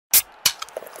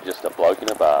just a bloke in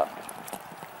a bar.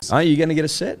 Are you going to get a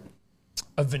set?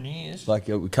 Of veneers? Like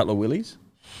a couple of willies?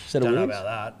 Set of Don't know willies? about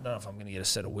that. Don't know if I'm going to get a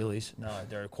set of willies. No,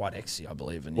 they're quite exy, I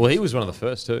believe. Well, he was one of the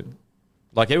first too.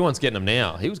 Like everyone's getting them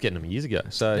now. He was getting them years ago.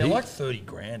 So they're like 30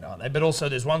 grand, aren't they? But also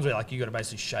there's ones where like you got to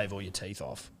basically shave all your teeth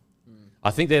off.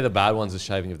 I think they're the bad ones, the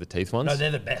shaving of the teeth ones. No, they're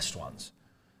the best ones.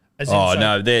 As in, Oh, so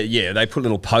no, they put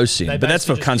little posts in, They but that's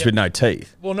for basically just cunts with no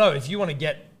teeth. Well, no, if you want to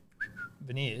get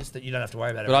veneers that you don't have to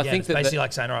worry about it. But I again, think it's that basically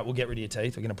like saying, all right, we'll get rid of your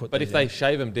teeth. We're going to put. But these if they in.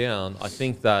 shave them down, I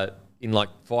think that in like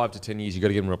 5 to 10 years, you got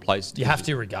to get them replaced. You have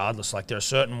to regardless. Like there are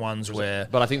certain ones where.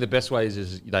 But I think the best way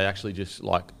is they actually just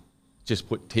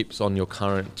put tips on your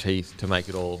current teeth to make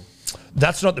it all.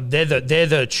 That's not the. They're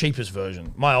the cheapest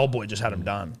version. My old boy just had them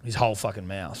done, his whole fucking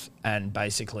mouth, and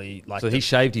basically like. So he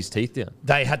shaved his teeth down.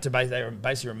 They had to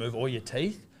basically remove all your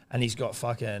teeth, and he's got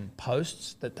fucking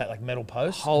posts that like metal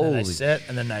posts. Holy and then they set,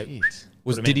 and then they.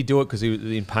 Did he do it because he was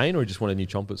in pain, or he just wanted new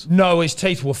chompers? No, his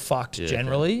teeth were fucked Yeah,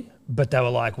 generally, but they were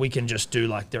like, we can just do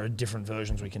like there are different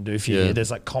versions we can do for you. Yeah.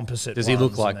 There's like composite. Does he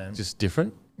look ones like and then- just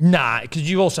different? Nah, because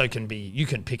you also can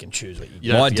pick and choose what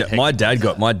you. My dad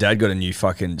got a new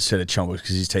fucking set of chompers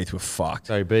because his teeth were fucked.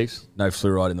 Sorry, beefs. No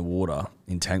fluoride in the water,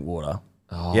 in tank water.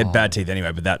 He had bad teeth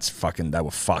anyway, but they were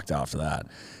fucked after that.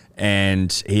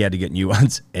 And he had to get new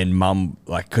ones. And mum,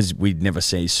 like, because we'd never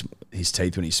seen his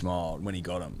teeth when he smiled, when he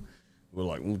got them. We were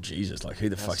like, oh, Jesus, like, who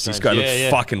the fuck's this guy? Looks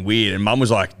fucking weird. And mum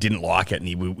was like, didn't like it. And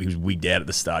he was wigged out at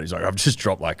the start. He's like, I've just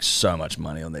dropped like so much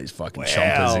money on these fucking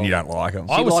chompers and you don't like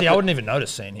them. I wouldn't even notice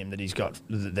seeing him that he's got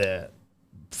their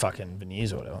fucking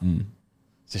veneers or whatever.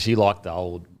 So she liked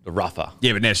the rougher.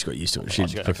 Yeah, but now she's got used to it. She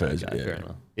prefers okay, it. fair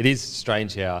enough. It is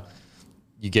strange how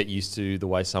you get used to the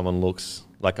way someone looks.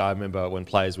 Like I remember when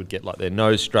players would get like their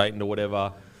nose straightened or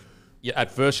whatever. Yeah,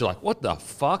 at first you're like, what the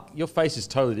fuck? Your face is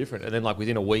totally different. And then like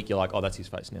within a week you're like, oh, that's his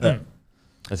face now.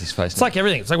 That's his face. It's like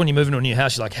everything. It's like when you move into a new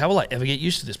house, you're like, how will I ever get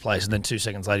used to this place? And then 2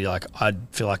 seconds later, you're like, I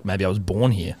feel like maybe I was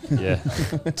born here. Yeah.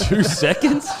 2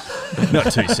 seconds?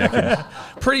 Not 2 seconds.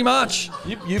 Pretty much.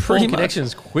 You form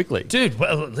connections quickly. Dude,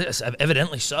 well, yes,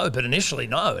 evidently so. But initially,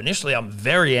 no. Initially, I'm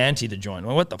very anti the joint.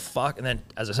 Well, what the fuck? And then,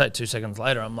 as I say, 2 seconds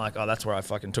later, I'm like, oh, that's where I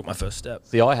fucking took my first step.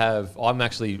 See,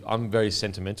 I'm very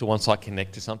sentimental. Once I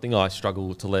connect to something, I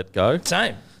struggle to let go.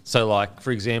 Same. So, like,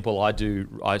 for example,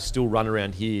 I still run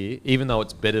around here, even though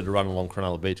it's better to run along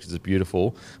Cronulla Beach because it's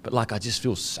beautiful, but, like, I just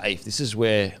feel safe. This is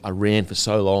where I ran for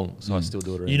so long, so I still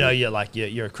do it around here.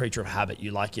 You're a creature of habit. You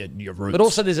like your roots. But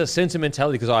also there's a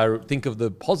sentimentality because I think of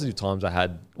the positive times I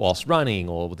had whilst running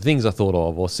or the things I thought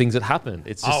of or things that happened.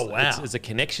 It's just, it's a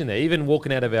connection there. Even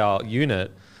walking out of our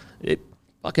unit, it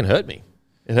fucking hurt me.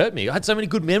 It hurt me. I had so many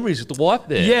good memories with the wife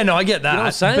there. Yeah, no, I get that. You know what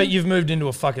I'm saying? But you've moved into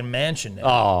a fucking mansion now.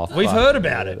 Oh, we've heard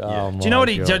about it. Oh, do you know what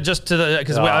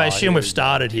because I assume we've go.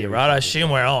 started here, right? I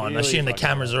assume we're on. I assume the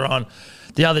cameras are on.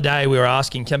 The other day we were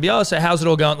asking Kemby, so how's it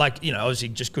all going? Like, obviously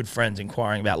just good friends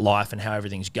inquiring about life and how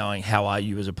everything's going. How are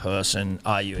you as a person?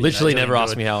 Are you literally never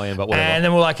asked me how I am, but whatever. And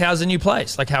then we're like, how's the new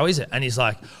place? Like, how is it? And he's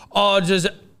like,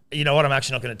 you know what? I'm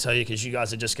actually not going to tell you because you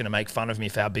guys are just going to make fun of me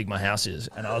for how big my house is.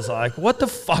 And I was like, what the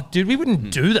fuck, dude? We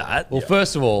wouldn't do that. Well,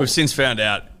 first of all, we've since found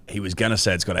out he was going to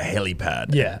say it's got a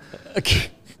helipad. Yeah.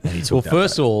 Well,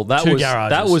 first of all, that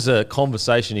garages. was a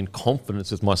conversation in confidence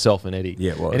with myself and Eddie.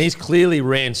 Yeah, it was. And he's clearly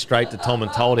ran straight to Tom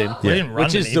and told him, We didn't run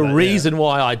which to is me, the but reason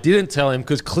why I didn't tell him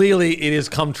because clearly it has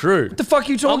come true. What the fuck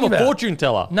are you talking about? I'm a fortune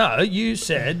teller. No, you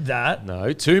said that.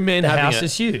 No, two men the having house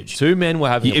is huge. Two men were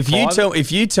having.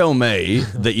 If you tell me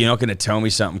that you're not going to tell me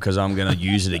something because I'm going to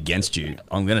use it against you,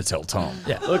 I'm going to tell Tom.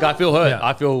 Yeah. Look, I feel hurt. Yeah.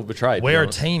 I feel betrayed. We're a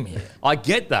team here. I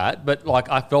get that, but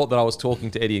like I felt that I was talking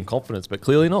to Eddie in confidence, but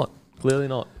clearly not. Clearly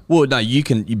not. Well, no, you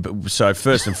can. So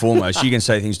first and foremost, you can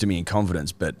say things to me in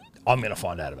confidence, but I'm going to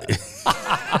find out about it.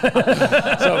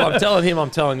 So if I'm telling him,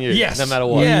 I'm telling you. Yes. No matter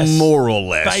what. Yes. more or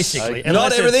less, Basically.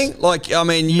 Not everything. Like, I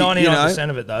mean, 99%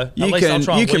 of it, though.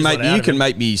 You can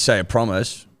make me say a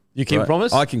promise. You keep a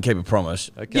promise? I can keep a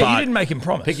promise. Okay. Yeah, you didn't make him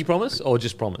promise. Picky promise or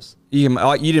just promise? You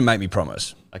didn't make me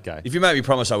promise. Okay. If you make me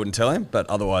promise, I wouldn't tell him, but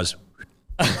otherwise,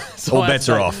 So all bets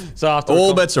are off. So after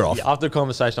all bets are off. Yeah, after the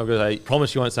conversation, I'm going to say,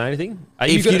 promise you won't say anything?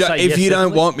 If you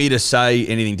don't want me to say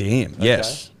anything to him,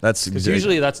 yes. That's because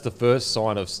usually that's the first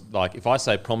sign of, like, if I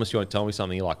say, promise you won't tell me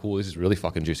something, you're like, well, this is really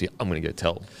fucking juicy. I'm going to go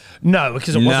tell. No,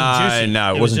 because it wasn't juicy.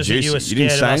 No, it wasn't juicy. You were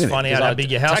scared of us finding out how big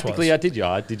your house was. Tactically, I did you.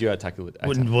 I did you tackle it.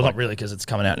 Well, not really, because it's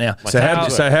coming out now. So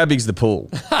how big's the pool?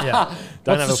 Yeah.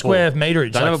 What's the square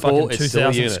meterage? Don't have a pool. Fucking It's still a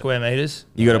 2,000 unit. square meters?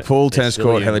 You got a pool, tennis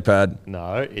court, helipad.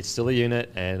 No, it's still a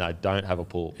unit, and I don't have a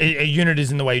pool. A unit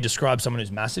is in the way you describe someone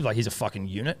who's massive, like he's a fucking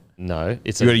unit. No,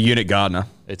 it's You got a unit gardener.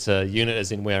 It's a unit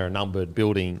as in we're a numbered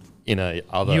building in a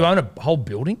other. You own a whole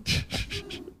building?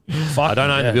 Fuck, I don't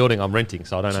own yeah. the building. I'm renting,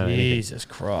 so I don't own anything. Jesus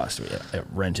Christ. Yeah,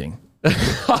 renting.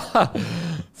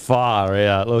 Far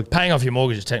out. Look, Paying off your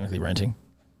mortgage is technically renting.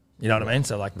 You know what I mean?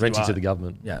 So like renting to the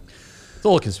government. Yeah. It's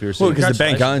all a conspiracy. Well, because the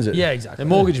bank owns it. Yeah, exactly. And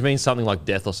mortgage means something like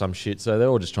death or some shit, so they're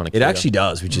all just trying to kill It you. actually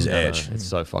does, which is I know, edge. it's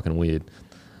so fucking weird.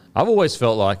 I've always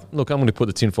felt like, look, I'm going to put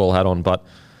the tinfoil hat on, but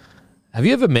have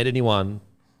you ever met anyone,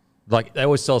 like they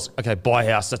always tell us, okay, buy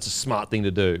a house, that's a smart thing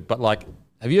to do. But like,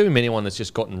 have you ever met anyone that's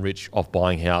just gotten rich off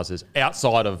buying houses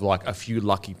outside of like a few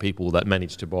lucky people that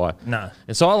managed to buy? No.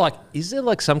 And so I like, is there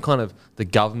like some kind of, the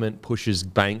government pushes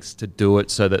banks to do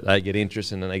it so that they get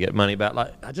interest and then they get money back?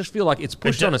 Like, I just feel like it's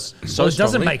pushed on us so it doesn't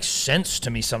strongly. make sense to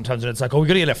me sometimes. And it's like, oh, we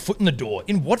got to get our foot in the door.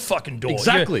 In what fucking door?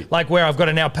 Exactly. Like where I've got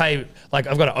to now pay, like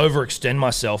I've got to overextend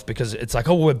myself because it's like,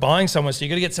 oh, we're buying somewhere. So you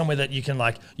got to get somewhere that you can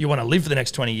like, you want to live for the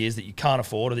next 20 years that you can't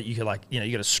afford or that you could like, you know,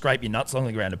 you got to scrape your nuts along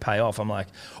the ground to pay off. I'm like,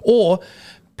 or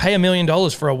pay $1 million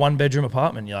for a 1-bedroom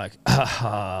apartment. You're like,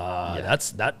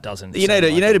 that doesn't. You need sound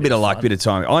a like bit of fun. luck, bit of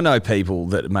time. I know people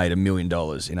that made $1 million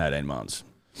in 18 months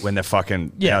when they're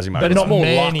fucking housing market. but It's not more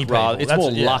many luck, rather. people. It's That's more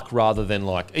what- yeah. luck rather than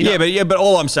like, you know, But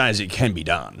all I'm saying is it can be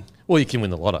done. well, you can win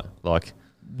the lotto. Like,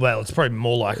 Well, it's probably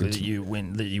more likely that you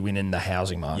win in the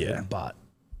housing market. Yeah. But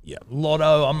Yeah.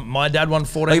 lotto, my dad won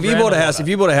 14. Like if you grand bought a on house, lotto. if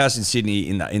you bought a house in Sydney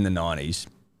in the 90s,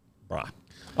 bruh,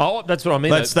 oh, that's what I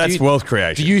mean. that's though. Do you- wealth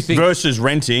creation. Do you think? versus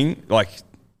renting? Like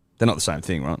they're not the same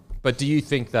thing, right? But do you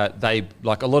think that they,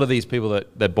 like a lot of these people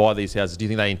that buy these houses, do you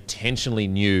think they intentionally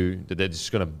knew that they're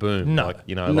just going to boom? No. Like,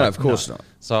 you know, No, like- of course not.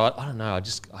 So I don't know.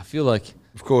 I feel like,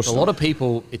 Of course a not. lot of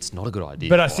people, it's not a good idea.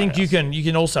 But to I buy a think you house.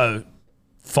 can also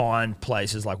find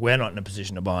places like we're not in a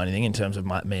position to buy anything in terms of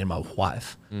me and my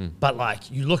wife. But like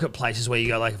you look at places where you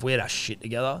go like if we had our shit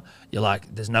together, you're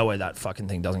like there's no way that fucking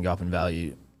thing doesn't go up in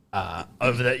value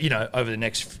over the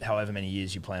next however many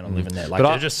years you plan on living there. Like But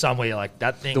there's just somewhere you're like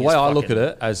that thing. The is way I look fucking- at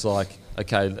it as like,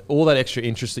 okay, all that extra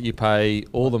interest that you pay,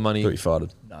 all the money. Thought you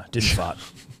farted. No, didn't fart.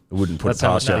 I wouldn't put That's it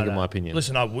how past I you. think, in my opinion.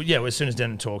 Listen, I would. Yeah, as soon as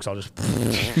Denton talks, I'll just.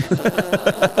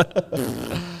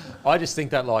 I just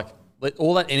think that like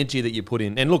all that energy that you put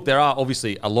in, and look, there are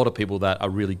obviously a lot of people that are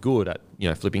really good at, you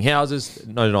know, flipping houses,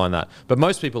 no denying that. But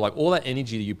most people, like all that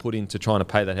energy that you put into trying to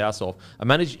pay that house off,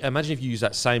 imagine if you use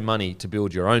that same money to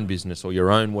build your own business or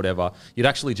your own whatever, you'd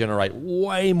actually generate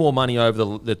way more money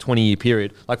over the 20-year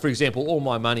period. Like for example, all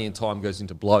my money and time goes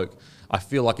into Bloke. I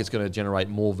feel like it's going to generate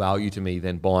more value to me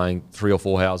than buying 3 or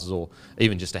 4 houses or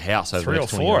even just a house over 3 the or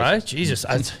next 20 4, years. eh? Jesus,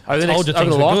 I Over the told next- you over things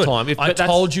the were lifetime. good. If- I but that's-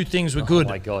 told you things were good. Oh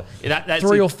my God. That's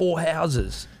 3 if- or 4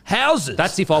 houses. Houses.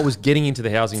 That's if I was getting into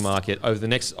the housing market over the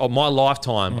next my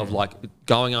lifetime of like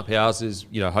going up houses,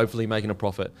 you know, hopefully making a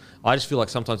profit. I just feel like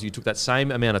sometimes you took that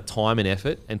same amount of time and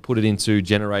effort and put it into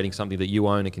generating something that you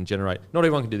own and can generate. Not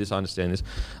everyone can do this. I understand this.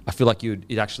 I feel like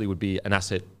it actually would be an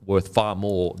asset worth far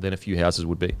more than a few houses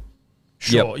would be.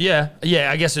 Sure. Yeah.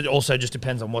 Yeah. I guess it also just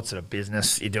depends on what sort of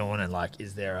business you're doing and like,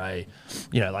 is there a,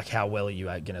 you know, like how well are you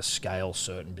going to scale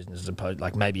certain businesses opposed,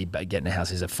 like maybe getting a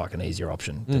house is a fucking easier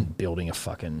option than building a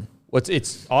fucking. Well,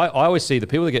 I always see the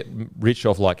people that get rich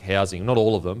off like housing, not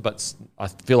all of them, but I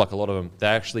feel like a lot of them,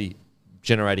 they're actually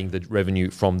generating the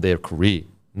revenue from their career,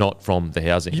 not from the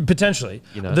housing. Potentially.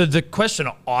 You know? The question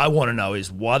I want to know is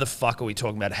why the fuck are we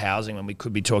talking about housing when we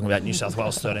could be talking about New South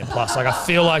Wales 13 plus? Like I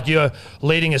feel like you're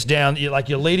leading us down, you're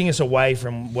leading us away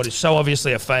from what is so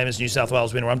obviously a famous New South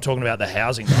Wales winner. I'm talking about the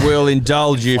housing market. We'll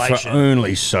indulge you for Inflation.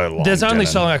 only so long. There's only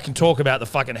Denon. so long I can talk about the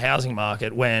fucking housing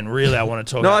market when really I want to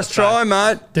talk about Nice the try,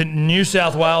 fact mate. that New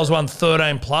South Wales won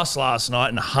 13 plus last night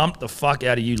and humped the fuck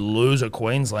out of you loser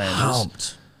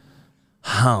Queenslanders.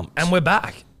 Humped. And we're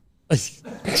back. It's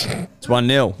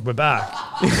 1-0. We're back.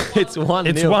 It's 1-0.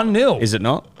 It's 1-0. Is it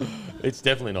not? It's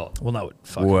definitely not. Well, no, it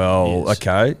fucking Well, is.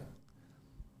 okay.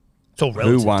 It's all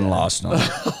relative. Who won Dan. last night?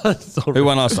 Who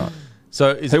won last night?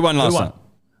 So Who won last won? night?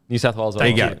 New South Wales. There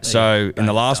you go. won. So in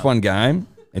the last one game,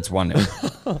 it's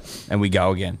 1-0. And we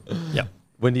go again. Yep.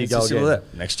 When do you It's go as simple again?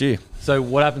 as that. Next year. So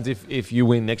what happens if you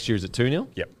win next year? Is it 2-0?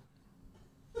 Yep.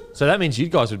 So that means you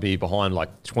guys would be behind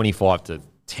like 25 to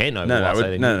 10 over the last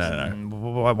 18 years.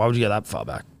 Why would you go that far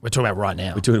back? We're talking about right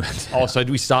now. We're talking about Oh, so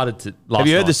we started to last Have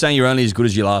you heard night? the saying you're only as good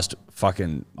as your last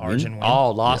fucking Origin win.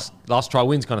 Oh, last try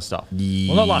wins kind of stuff.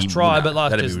 Well, not last try, but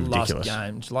last, That'd just be last ridiculous.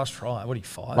 game. Just last try. What are you,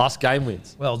 5? Last game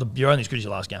wins. Well, you're only as good as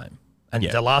your last game. And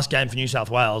Yeah. the last game for New South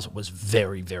Wales was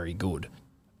very, very good.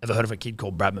 Ever heard of a kid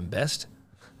called Bradman Best?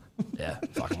 Yeah,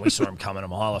 fucking, we saw him coming a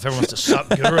mile off. Everyone wants to suck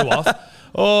Guru off.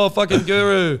 Oh, fucking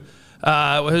Guru.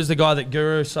 Who's the guy that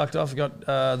Guru sucked off? Got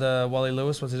the Wally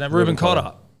Lewis. What's his name? Ruben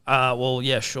Cotter. Well,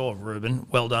 yeah, sure, Ruben.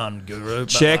 Well done, Guru. But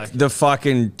Check like, the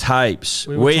fucking tapes.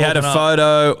 We We, were had a talking up-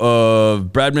 photo of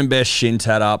Bradman Best shin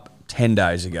tat up 10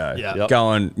 days ago. Yeah. Yep.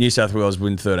 Going, New South Wales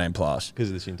win 13 plus. Because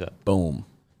of the shin tap. Boom.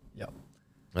 Yep.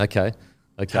 Okay.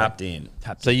 Tapped in.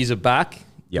 So you're back.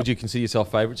 Yep. Would you consider yourself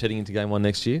favourites heading into game 1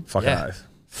 next year? Fucking oath.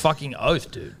 Fucking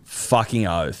oath, dude. Fucking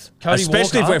oath. Cody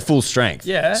Especially Walker. if we're full strength.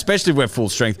 Yeah. Especially if we're full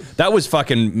strength. That was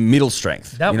fucking middle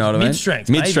strength. That you know what I mean? mid-strength.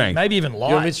 Mid-strength. Maybe even light.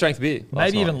 You're a mid-strength beer.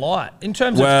 Maybe even light. In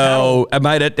terms Well, of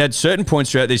mate, at certain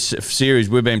points throughout this series,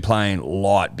 we've been playing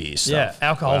light beer stuff.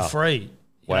 alcohol free.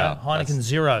 Wow. Heineken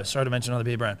Zero. Sorry to mention another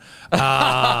beer brand.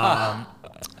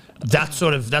 That's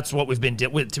what we've been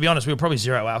with. To be honest, we were probably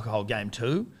 0 alcohol game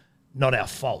 2. Not our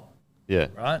fault, Yeah.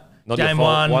 right? Not game your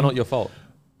fault. 1. Why not your fault?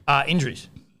 Injuries.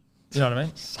 You know what I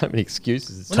mean? So many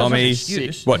excuses. Well, no, Tommy, it's not an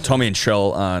excuse. what, Tommy and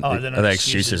Trell aren't, They're not are they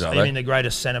excuses, are I mean, they? the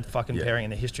greatest centre fucking pairing in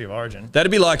the history of Origin. That'd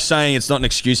be like saying it's not an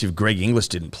excuse if Greg Inglis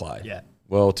didn't play. Yeah.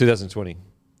 Well, 2020.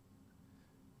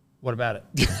 What about it?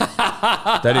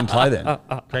 They didn't play then.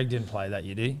 Greg didn't play that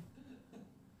year, did he?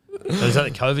 So is that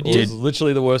the COVID It year? was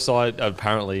literally the worst side,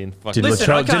 apparently, in fucking... Did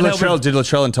Listen, I can't help it.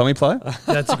 Latrell and Tommy play?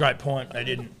 That's a great point. They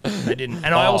didn't. And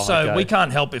I also, okay. we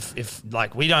can't help if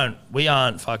like we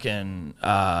aren't fucking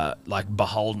like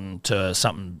beholden to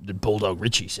something that Bulldog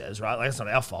Richie says, right? Like that's not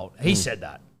our fault. He said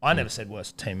that. I never said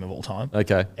worst team of all time.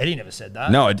 Okay. Eddie never said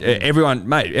that. No, everyone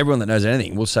that knows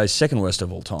anything will say second worst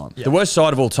of all time. Yeah. The worst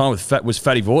side of all time was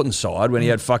Fatty Vorton's side when he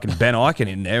had fucking Ben Eichen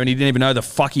in there and he didn't even know who the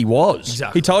fuck he was.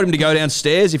 Exactly. He told him to go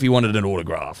downstairs if he wanted an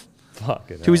autograph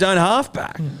Fucking to his own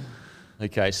halfback.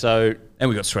 Okay, so... And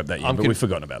we got swept that year, but we've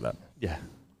forgotten about that. Yeah.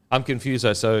 I'm confused,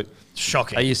 though. So,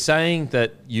 Shocking. are you saying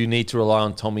that you need to rely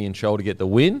on Tommy and Trell to get the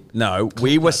win? No,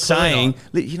 we were saying...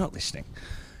 You're not listening.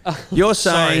 You're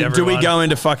saying, Sorry, do we everyone. go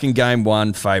into fucking game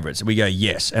 1 favourites? And we go,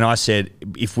 yes. And I said,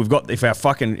 if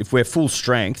we're full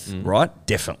strength, right?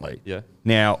 Definitely. Yeah.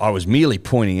 Now, I was merely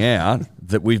pointing out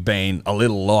that we've been a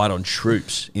little light on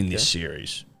troops in this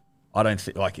series. I don't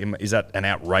think, is that an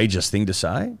outrageous thing to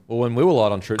say? Well, when we were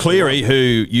light on troops... Cleary,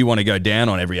 who you want to go down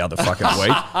on every other fucking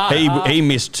week, he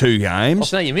missed 2 games. Oh,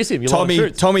 so now you miss him. You're light on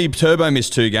troops. Tommy Turbo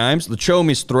missed 2 games. Latrell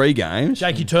missed 3 games.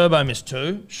 Jakey Turbo missed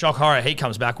 2. Shock horror, he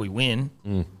comes back, we win.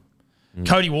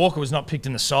 Cody Walker was not picked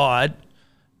in the side.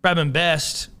 Bradman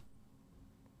Best,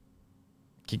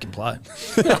 he can play.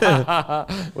 What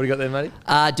do you got there, matey? Do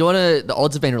you want to? The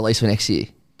odds have been released for next year.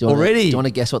 Do you wanna, Already? Do you want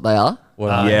to guess what they are? Yeah,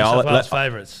 New I'll South let- Wales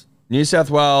favourites. New South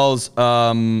Wales,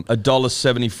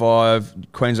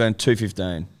 $1.75. Queensland,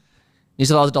 $2.15. New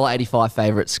South Wales $1.85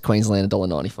 favourites. Queensland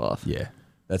 $1.95. Yeah,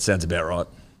 that sounds about right.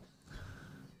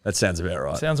 Sounds about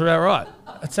right.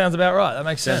 That sounds about right. That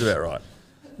makes sense. Sounds about right.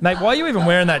 Mate, why are you even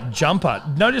wearing that jumper?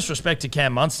 No disrespect to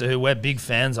Cam Munster, who we're big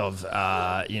fans of,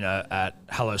 at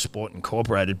Hello Sport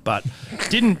Incorporated, but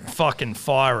didn't fucking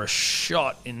fire a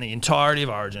shot in the entirety of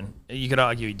Origin. You could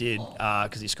argue he did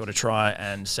because he scored a try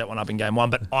and set one up in game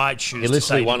 1, but I choose He to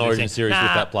say literally won he did Origin everything. series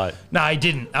with that play. No, he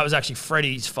didn't. That was actually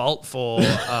Freddie's fault for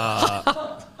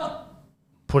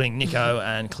putting Nico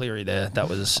and Cleary there. That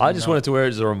was. I just wanted to wear it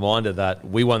as a reminder that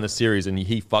we won the series and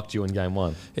he fucked you in game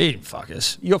 1. He didn't fuck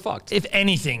us. You're fucked. If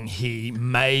anything, he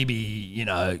maybe,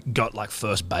 got like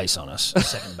first base on us,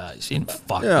 second base. He didn't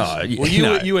fuck us. Yeah,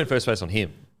 Well, you went first base on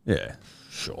him. yeah.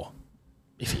 Sure.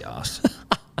 If he asked.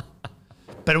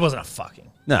 But it wasn't a fucking.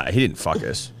 No, he didn't fuck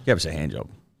us. He gave us a hand job.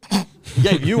 He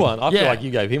gave you one. I feel Yeah. like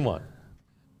you gave him one.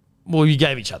 Well, you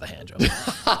gave each other hand jobs.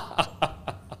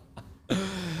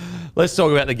 Let's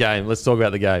talk about the game.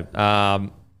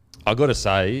 I got to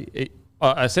say,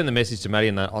 I sent the message to Matty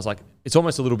and I was like, it's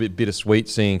almost a little bit bittersweet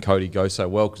seeing Cody go so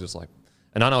well because it's like,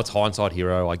 and I know it's hindsight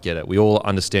hero. I get it. We all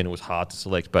understand it was hard to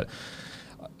select, but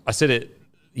I said it,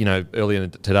 earlier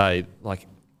today, like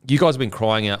you guys have been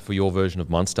crying out for your version of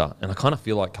Munster, and I kind of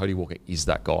feel like Cody Walker is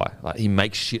that guy. Like he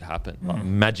makes shit happen, like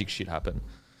magic shit happen.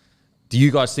 Do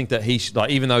you guys think that he should, like,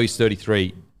 even though he's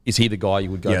 33, is he the guy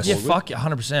you would go Yes. Yeah, forward with? fuck yeah,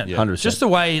 100%. Yeah. 100%. Just the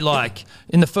way, like,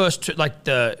 in the first two,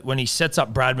 when he sets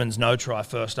up Bradman's no try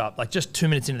first up, like just 2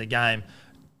 minutes into the game,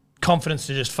 confidence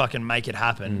to just fucking make it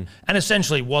happen. And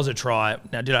essentially was a try.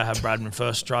 Now, did I have Bradman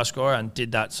first try scorer and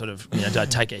did that sort of, did I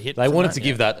take a hit? They from wanted that? to Yeah.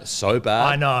 give that so bad.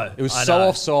 I know. It was I so know.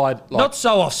 offside. Like, Not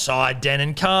so offside,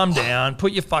 Denon. Calm down.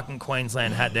 Put your fucking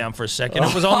Queensland hat down for a second.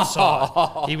 It was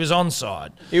onside. He was onside.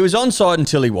 He was onside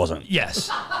until he wasn't. Yes.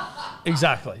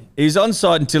 Exactly. He was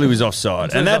onside until he was offside.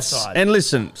 Until and he was that's offside. And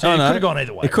listen, So I it know, could've gone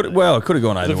either way, It could really. it could have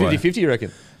gone was either it way. 50-50, you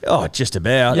reckon? Oh, just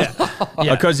about. Yeah.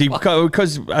 Yeah.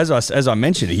 Because as I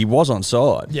mentioned, he was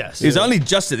onside. Yes. It was only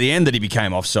just at the end that he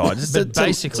became offside. But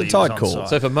basically it's a he was tight call. onside.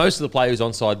 So for most of the players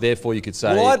onside, therefore you could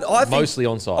say Well, I think- mostly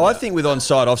onside. I think with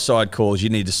onside, offside calls, you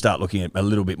need to start looking at a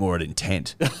little bit more at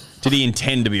intent. Did he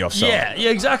intend to be offside? Yeah,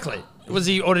 exactly. Was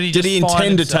he, or did he Did just he find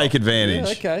intend to himself? take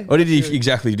advantage? Yeah, okay. Or did he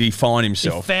find He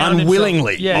himself found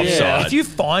unwillingly himself. Yeah, offside? yeah. If you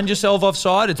find yourself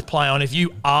offside, it's play on. If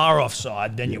you are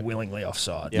offside, then you're willingly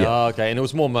offside. Yeah, okay. And it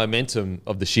was more momentum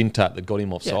of the shin tap that got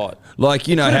him offside. Like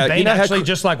you know Could how have been you know how actually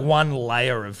just like one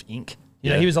layer of ink. You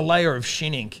know, he was a layer of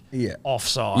shin ink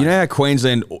offside. You know how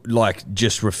Queensland like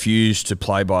just refused to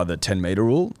play by the 10-metre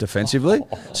rule defensively?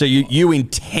 So you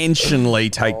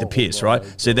intentionally take the piss, right?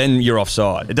 So then you're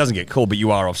offside. It doesn't get called, but you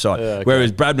are offside. okay.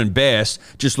 Whereas Bradman Best,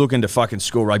 just looking to fucking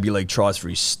score rugby league tries for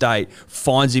his state,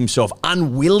 finds himself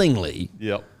unwillingly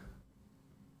Yep.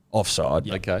 offside.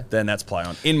 Okay. Then that's play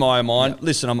on. In my mind,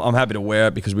 listen, I'm happy to wear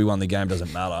it because we won the game,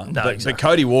 doesn't matter. No, but exactly.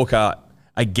 Cody Walker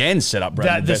again set up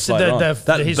Bradman Best later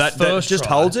on. His That first just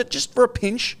try. holds it, just for a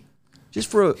pinch, just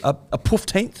for a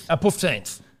 15th. A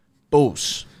 15th.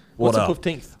 Bulls. What's What a up?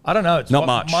 15th? I don't know. It's Not what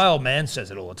much. My old man says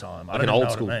it all the time. I Like don't an know old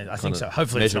what school it means. I think kind so. of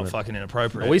Hopefully it's not measurement. fucking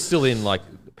inappropriate. Are we still in like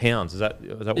pounds? Is that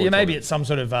what yeah, we're maybe talking it's some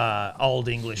sort of old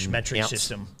English metric Ounce.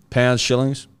 system. Pounds,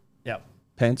 shillings, Yep.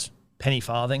 pence. Penny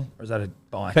farthing, or is that a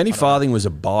bike? Penny I don't know. farthing was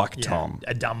a bike, Yeah, Tom.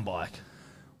 a dumb bike.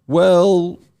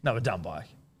 Well, No, a dumb bike.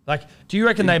 Like, do you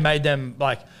reckon they made them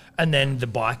like, and then the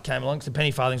bike came along? 'Cause the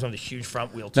penny farthing's on the huge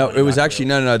front wheel. no, tiny it was back actually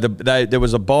wheel. no. There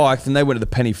was a bike, then they went to the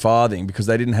penny farthing because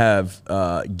they didn't have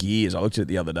gears. I looked at it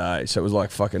the other day, so it was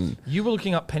like fucking. You were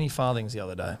looking up penny farthings the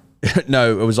other day.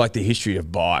 No, it was like the history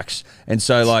of bikes, and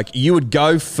so like you would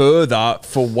go further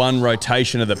for one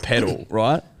rotation of the pedal,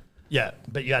 right? Yeah,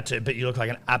 but you had to. But you look like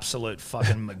an absolute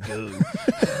fucking magoo.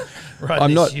 Right, I'm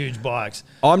these not- huge bikes.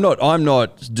 I'm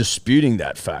not disputing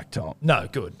that fact, Tom. No,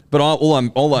 good. But all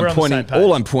I'm We're on the same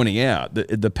page. pointing out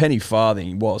the penny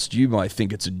farthing, whilst you might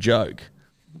think it's a joke,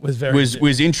 Was very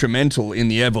was instrumental in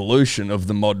the evolution of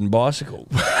the modern bicycle.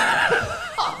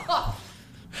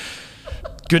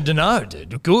 good to know,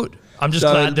 dude. Good. I'm just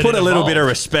So glad that put it a little bit of evolved.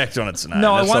 respect on its name.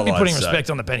 No, I That's won't be all I'd putting say. respect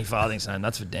on the penny farthing, saying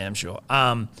that's for damn sure.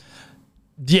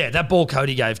 Yeah, that ball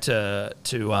Cody gave to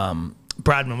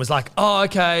Bradman was like, oh,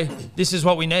 okay, this is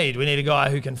what we need. We need a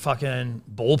guy who can fucking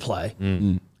ball play.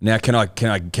 Now, can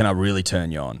I really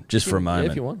turn you on just for a moment?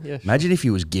 if you want, yeah, sure. Imagine if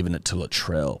he was giving it to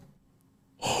Latrell.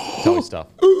 Toey stuff.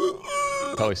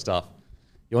 Toey stuff.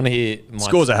 You want to hear my,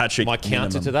 Scores a hat trick my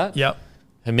counter minimum. to that? Yep.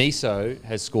 Hamiso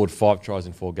has scored 5 tries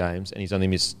in 4 games, and he's only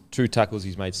missed 2 tackles.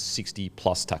 He's made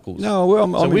 60+ tackles. No,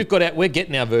 well, so we're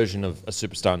getting our version of a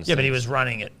superstar. In the Yeah, but he Saints. was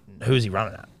running it. Who was he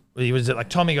running at? He was like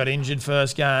Tommy got injured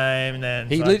first game, and then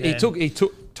He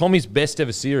took Tommy's best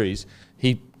ever series.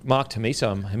 He marked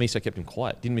Hamiso, and Hamiso kept him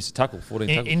quiet. Didn't miss a tackle. 14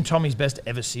 tackles. in Tommy's best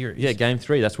ever series. Yeah, game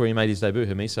 3. That's where he made his debut.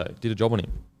 Hamiso did a job on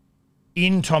him.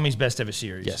 In Tommy's best ever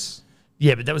series. Yes.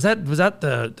 Yeah, but was that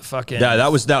the fucking Yeah,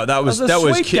 that was a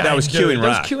sweet Q, that game, was dude. Q in That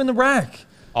was rack. Q in the rack.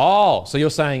 Oh, so you're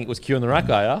saying it was Q in the rack,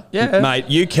 are you? Yeah, Mate,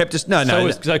 you kept us. No,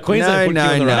 So Queensland put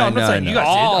Q in the rack. No, I'm not saying you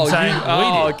guys did. I'm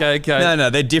saying we did. okay. No,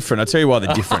 they're different. I'll tell you why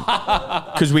they're different.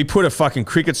 Because we put a fucking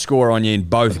cricket score on you in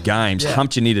both games,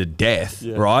 humped you near to death,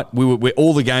 right?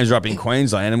 All the games were up in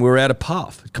Queensland and we were out of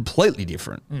path. Completely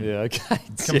different. Yeah, okay.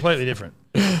 Completely different.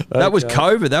 That was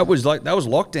COVID. That was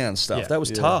lockdown stuff. Yeah. That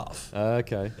was tough.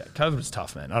 Okay. Yeah, COVID was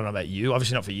tough, man. I don't know about you.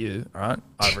 Obviously not for you, all right?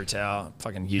 Ivory Tower,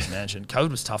 fucking huge mansion. COVID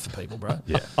was tough for people, bro.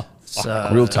 Yeah. So,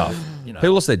 Real tough. You know,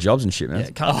 People lost their jobs and shit, man.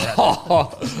 yeah, calm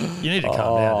down. Dude. You need to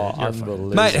calm down, dude. You're a fucking-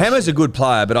 Unbelievable. Mate, Hammer's a good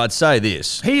player, but I'd say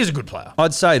this. He is a good player.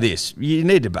 I'd say this. You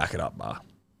need to back it up, Bar.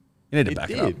 You need to back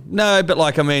it up. did. No, but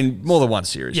like, I mean, more than one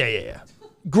series. Yeah.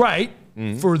 Great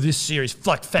for this series.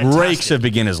 Like, fantastic. Reeks of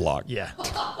beginner's luck. Yeah.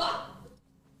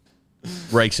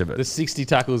 Reeks of it. The 60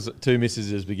 tackles, 2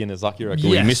 misses as beginners. Lucky record.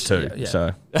 Well, Yes. you missed 2, Yeah.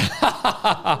 so.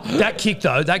 That kick,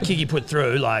 though, that kick he put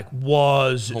through, like,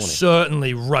 was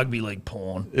certainly rugby league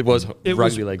porn. It was It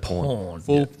rugby was league porn.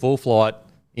 porn, Full flight,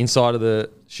 inside of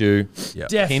the shoe. Yeah.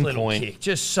 Deft little pinpoint. kick.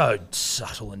 Just so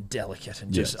subtle and delicate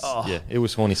and just, oh. Yeah, it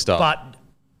was horny stuff. But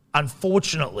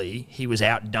unfortunately, he was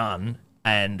outdone,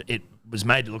 and it was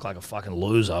made to look like a fucking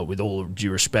loser. With all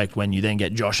due respect, when you then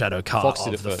get Josh Adokar Fox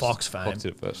did it of the first. Fox fame, Fox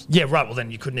did it first. Yeah, right. Well, then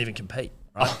you couldn't even compete.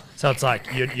 Right? So it's like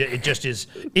it just is.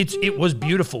 It was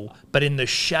beautiful, but in the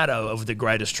shadow of the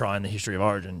greatest try in the history of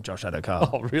Origin, Josh Adokar.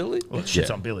 Oh, really? Well,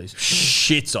 shit's on Billy's.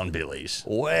 Shits on Billy's.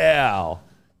 Wow.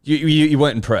 You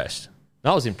weren't impressed.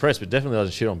 I was impressed, but definitely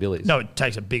doesn't shit on Billy's. No, it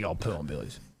takes a big old poo on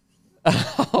Billy's.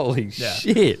 Holy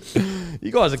shit.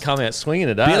 You guys have come out swinging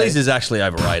today. Billy's is actually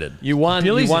overrated. You won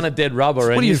a dead rubber.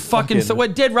 What and are you fucking? We're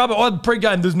dead rubber. Oh,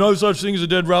 pre-game, there's no such thing as a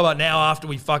dead rubber. Now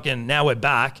now we're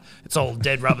back. It's all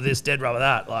dead rubber this, dead rubber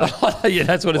that. Like, yeah,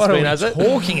 that's what it's what are been, we has it?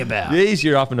 talking about? Jeez,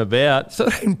 you're up and about.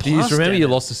 13 Do you plus, remember damn you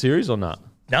it. lost the series or not?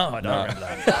 No, I don't remember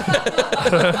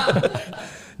that.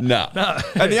 No.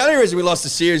 And the only reason we lost the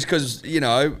series because,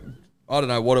 I don't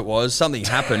know what it was. Something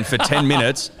happened for 10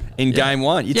 minutes in game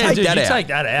one. You take that out. Take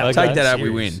that out. Okay. Take that out, we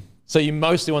win. So you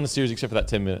mostly won the series except for that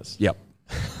 10 minutes. Yep.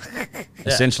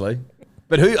 Essentially.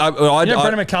 But who?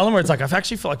 Brendan McCullum, where it's like, I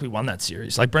actually feel like we won that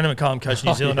series. Like Brendan McCullum coached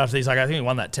New Zealand after he's like, I think we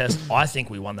won that test. I think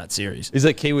we won that series. Is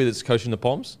that Kiwi that's coaching the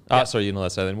Poms? Sorry, you're not allowed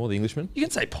to say that anymore. The Englishman? You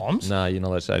can say Poms. No, you're not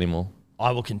allowed to say anymore.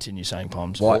 I will continue saying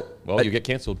Poms. Why? Well, you get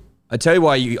cancelled. I tell you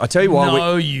why.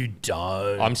 No, you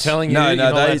don't. I'm telling you.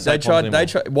 No. They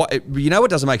tried. What? You know what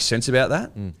doesn't make sense about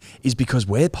that is because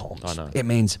we're Poms. I know. It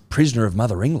means prisoner of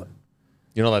Mother England.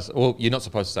 You're not allowed to, well, you're not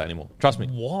supposed to say it anymore. Trust me.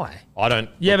 Why? I don't.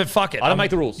 Yeah, but fuck it. I don't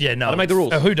make the rules. Yeah, no. I don't make the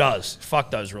rules. Who does?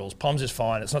 Fuck those rules. Poms is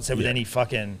fine. It's not said with any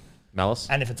fucking malice.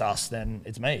 And if it's us, then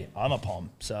it's me. I'm a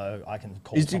Pom, so I can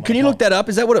call. Can you look that up?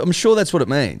 Is that what I'm sure that's what it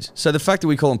means? So the fact that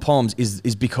we call them Poms is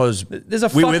because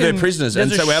we're their prisoners,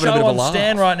 and so we're having a bit of a laugh. There's a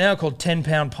show on Stan right now called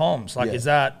 10-Pound Poms. Like, is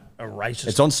that a racist?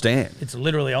 It's on Stan. It's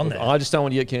literally on there. I just don't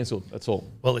want to get cancelled. That's all.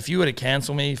 Well, if you were to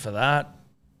cancel me for that,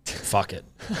 fuck it.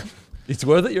 It's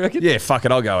worth it, you reckon? Yeah, fuck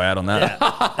it. I'll go out on that.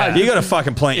 You got to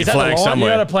fucking plant your flag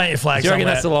somewhere. You got to plant your flag somewhere. Do you reckon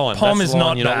that's the line? Pom that's is the line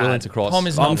not you're bad. not willing to cross. Pom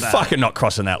is not I'm bad. fucking not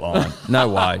crossing that line. No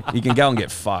way. You can go and get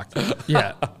fucked.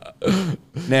 Yeah.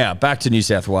 Now, back to New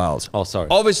South Wales. Oh, sorry.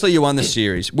 Obviously, you won the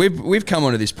series. We've come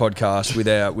onto this podcast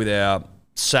with our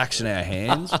sacks in our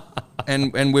hands,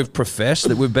 and we've professed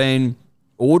that we've been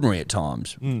ordinary at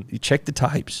times. You check the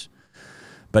tapes.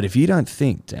 But if you don't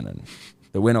think, Denon,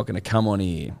 that we're not going to come on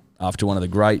here after one of the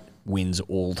great wins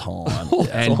all time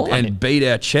and beat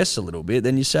our chests a little bit,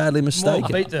 then you're sadly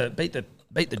mistaken. Beat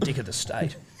the dick of the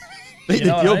state.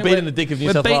 You're beating the dick of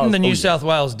New South Wales. We're beating the New South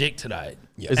Wales dick today.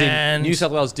 Is it New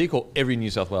South Wales dick or every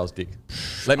New South Wales dick?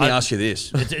 Let me ask you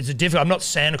this. It's a difficult. I'm not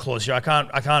Santa Claus here. I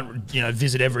can't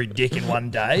visit every dick in one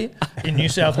day in New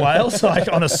South Wales,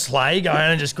 like on a sleigh, go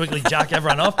around and just quickly jack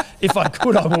everyone off. If I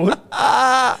could, I would.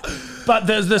 But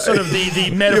there's the sort of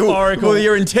the metaphorical. Well,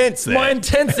 your intent's there. My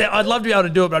intent's there. I'd love to be able to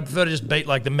do it, but I'd prefer to just beat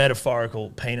like the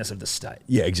metaphorical penis of the state.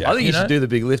 Yeah, exactly. I think you should do the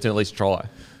big lift and at least try.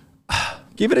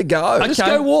 Give it a go. Just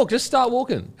go walk. Just start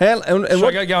walking. Should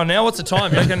I go going now? What's the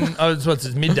time? You reckon?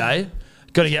 It's midday.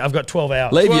 I've got 12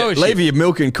 hours. Leave your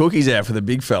milk and cookies out for the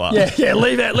big fella. Yeah.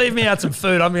 Leave me out some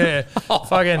food. I'm gonna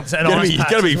fucking.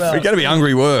 It's gonna be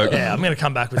hungry work. Yeah, I'm gonna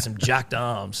come back with some jacked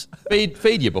arms.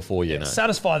 Feed you before you know.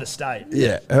 Satisfy the state.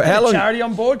 Yeah. How long? Charity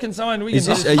on board? Can someone? We can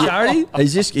do charity. Are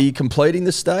you completing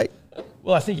the state?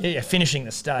 Well, I think finishing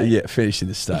the state. Yeah, finishing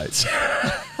the states.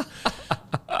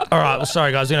 All right. Well,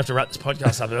 sorry guys, we're gonna have to wrap this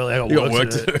podcast up early. I got work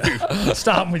to do.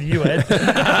 Starting with you, Ed.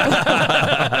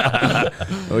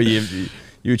 Well,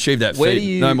 you achieved that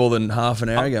feat no more than half an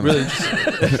hour ago. Really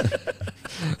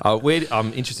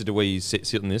I'm interested to where you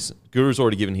sit on this. Guru's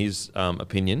already given his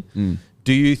opinion.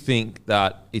 Do you think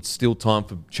that it's still time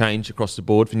for change across the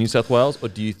board for New South Wales, or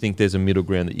do you think there's a middle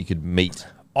ground that you could meet?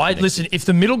 Listen, if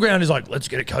the middle ground is like, let's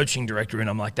get a coaching director in,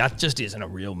 I'm like, that just isn't a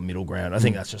real middle ground. I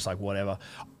think that's just like whatever.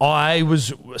 I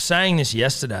was saying this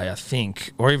yesterday, I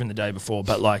think, or even the day before,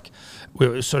 but like, we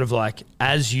were sort of like,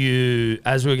 as we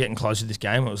were getting closer to this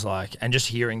game, it was like, and just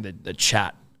hearing the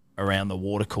chat around the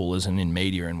water coolers and in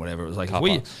media and whatever, it was like,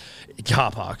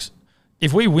 car parks.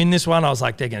 If we win this one, I was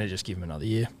like, they're going to just give him another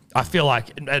year. I feel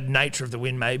like nature of the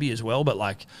win maybe as well, but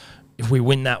like, if we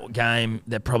win that game,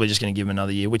 they're probably just going to give him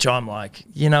another year, which I'm like,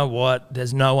 you know what?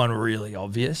 There's no one really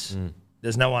obvious.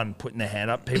 There's no one putting their hand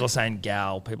up. People saying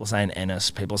Gal, people saying Ennis,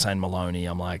 people saying Maloney.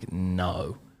 I'm like,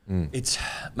 no. It's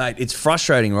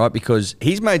frustrating, right? Because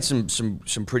he's made some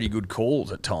pretty good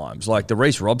calls at times. Like the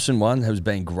Reece Robson one has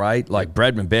been great. Like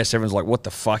Bradman Best, everyone's like, what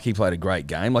the fuck? He played a great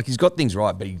game. Like he's got things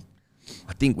right, but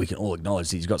I think we can all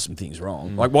acknowledge that he's got some things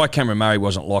wrong. Like why Cameron Murray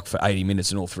wasn't locked for 80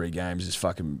 minutes in all three games is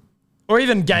fucking... Or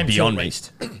even game beyond two at me.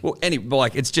 least. Well,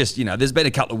 it's just, there's been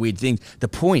a couple of weird things. The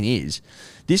point is,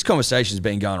 this conversation's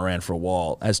been going around for a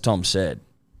while. As Tom said,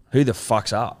 who the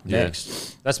fuck's up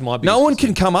next? That's my biggest No one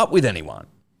can come up with anyone.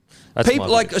 That's People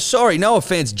sorry, no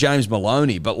offense, James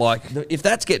Maloney, but like, if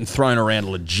that's getting thrown around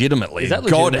legitimately, that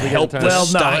God legitimately help gonna the turn-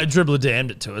 Well, no, state. Dribbler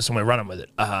damned it to us and we're running with it.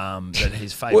 That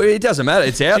his favourite. Well, it doesn't matter.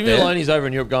 It's out Jimmy there. Maloney's over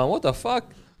in Europe going, what the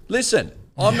fuck? Listen,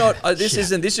 I'm not. This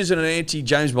isn't an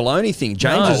anti-James Maloney thing.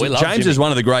 James we love is Jimmy.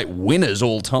 one of the great winners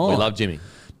all time. We love Jimmy.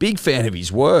 Big fan of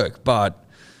his work, but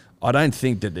I don't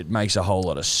think that it makes a whole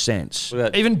lot of sense.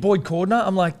 Even Boyd Cordner,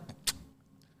 I'm like,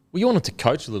 Well, you wanted to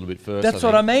coach a little bit first. that's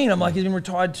what I mean. I'm like, he's been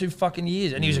retired 2 fucking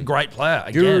years and he was a great player.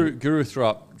 Again. Guru threw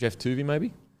up Jeff Tuvey,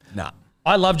 maybe? Nah.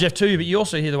 I love Jeff too, but you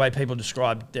also hear the way people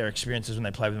describe their experiences when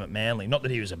they played with him at Manly. Not that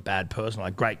he was a bad person,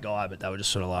 like great guy, but they were just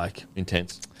sort of like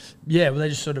Intense. yeah. Well, they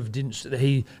just sort of didn't.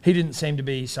 He didn't seem to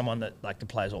be someone that like the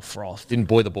players all frothed. Didn't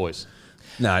buoy the boys.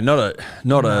 No, not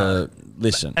a.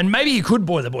 Listen, And maybe he could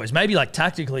buoy the boys. Maybe like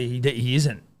tactically he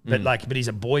isn't. But he's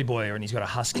a boyer and he's got a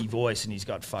husky voice and he's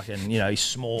got fucking he's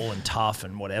small and tough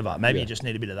and whatever. Maybe you just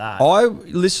need a bit of that.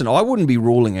 I wouldn't be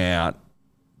ruling out.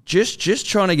 Just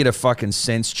trying to get a fucking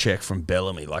sense check from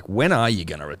Bellamy. Like, when are you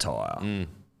going to retire?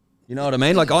 You know what I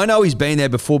mean? Like, I know he's been there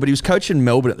before, but he was coaching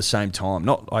Melbourne at the same time.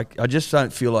 Not like I just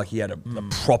don't feel like he had a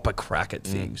proper crack at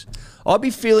things. I'd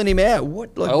be feeling him out.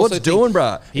 What's doing, bro?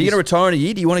 Are you going to retire in a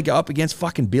year? Do you want to go up against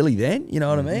fucking Billy then? You know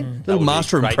what I mean? Little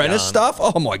master and apprentice stuff.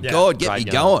 Oh my god, get me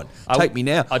going. Take me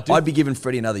now. I'd be giving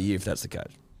Freddie another year if that's the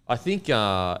case. I think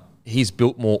he's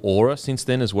built more aura since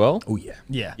then as well. Oh yeah.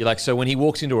 Yeah. You're like, so when he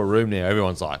walks into a room now,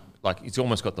 everyone's like he's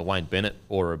almost got the Wayne Bennett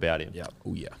aura about him. Yeah.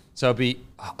 Oh yeah. So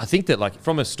I think that like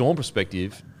from a Storm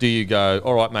perspective, do you go,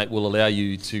 all right, mate, we'll allow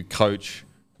you to coach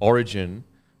Origin,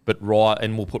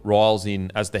 and we'll put Riles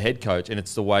in as the head coach, and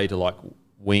it's the way to like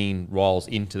wean Riles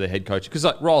into the head coach, because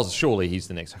like Riles, surely he's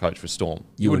the next coach for Storm.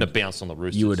 You wouldn't have bounced on the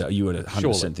Roosters. You would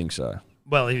 100% think so.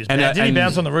 Well, he was. Didn't he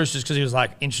bounce on the Roosters because he was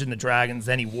like interested in the Dragons?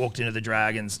 Then he walked into the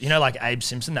Dragons. You know, like Abe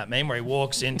Simpson, that meme where he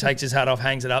walks in, takes his hat off,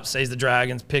 hangs it up, sees the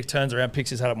Dragons, turns around, picks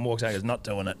his hat up, and walks out. Goes, not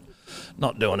doing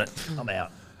it. I'm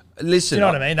out. Listen, you know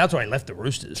what I mean? That's why he left the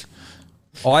Roosters.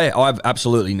 I have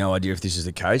absolutely no idea if this is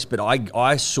the case, but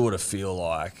I sort of feel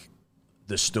like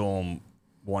the Storm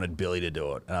wanted Billy to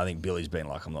do it, and I think Billy's been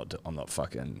like, I'm not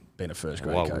fucking being a first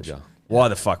grade coach. Why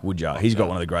the fuck would you? He's got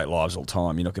one of the great lives all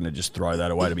time. You're not going to just throw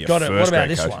that away to be a first grade coach. What about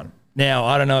this one? Now,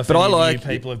 I don't know if But any I of you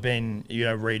people have been,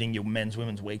 reading your Men's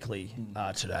Women's Weekly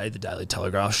today, the Daily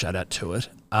Telegraph. Shout out to it.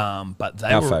 But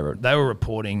they were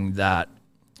reporting that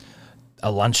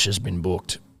a lunch has been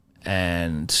booked,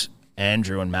 and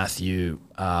Andrew and Matthew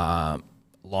are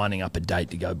lining up a date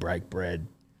to go break bread.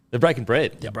 They're breaking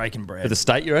bread. They're breaking bread. For the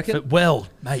state, you reckon? Well,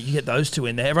 mate, you get those two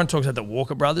in there. Everyone talks about the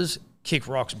Walker brothers. Kick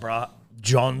rocks, bruh.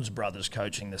 John's brothers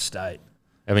coaching the state.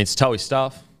 I mean, it's Toey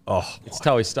stuff. Oh, it's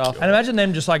Toey stuff. And imagine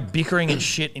them just like bickering and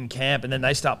shit in camp, and then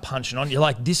they start punching on. You're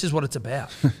like, this is what it's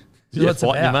about.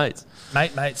 Fighting your mates.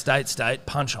 Mate, state,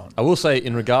 punch on. I will say,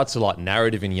 in regards to like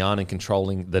narrative in yarn and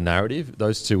controlling the narrative,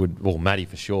 those two Matty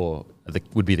for sure,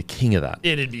 would be the king of that.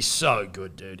 It'd be so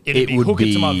good, dude. It'd be hook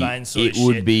it to my veins sort of shit. It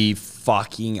would be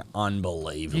fucking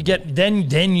unbelievable. You get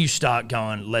then you start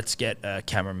going, let's get a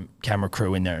camera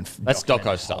crew in there and that's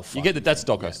doco stuff. You get that's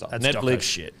doco stuff. That's Netflix doco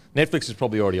shit. Netflix is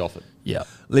probably already offered. Yeah.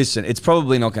 Listen, it's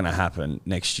probably not going to happen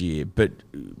next year, but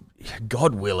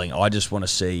God willing, I just want to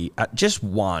see just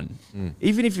one.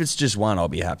 Even if it's just one, I'll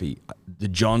be happy. The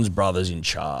Johns brothers in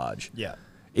charge. Yeah.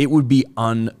 It would be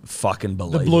unfucking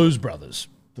believable. The Blues brothers.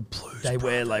 The Blues. They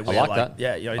wear like that.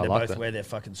 Yeah, I they like both that. wear their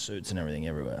fucking suits and everything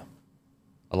everywhere.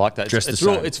 I like that. Dressed It's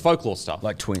the same. It's folklore stuff.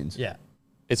 Like twins. Yeah.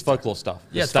 It's folklore stuff.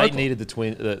 Yeah, The it's state folklore. needed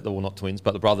the well, not twins,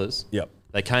 but the brothers. Yep.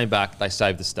 They came back. They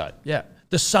saved the state. Yeah.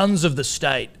 The sons of the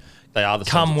state They are the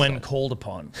sons come of the when state. called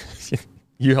upon.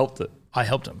 You helped it. I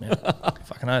helped them, yeah.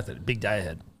 Fucking oath it. Big day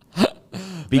ahead.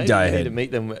 Big day You need ahead. to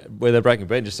meet them where they're breaking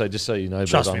bread, just so you know.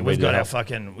 Trust but me, I'm we've ready got to our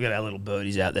help. we got our little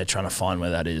birdies out there trying to find where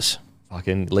that is.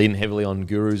 Fucking leaning heavily on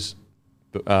Guru's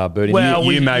birding. Well,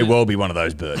 You may well be one of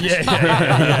those birds.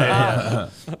 Yeah.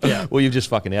 Well, you've just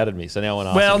fucking outed me. So now when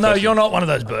I ask Well, you a no, question- you're not one of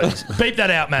those birdies. Beep that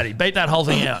out, Matty. Beep that whole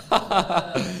thing out.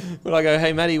 When I go,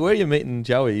 hey Matty, where are you meeting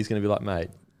Joey? He's going to be like, mate,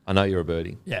 I know you're a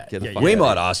birdie. Yeah, Get the yeah, fuck We out.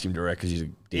 might ask him direct because he's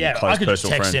a close I could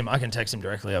personal text friend. him. I can text him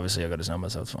directly. Obviously, I got his number,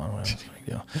 so it's fine. Whatever. It's no big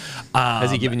deal.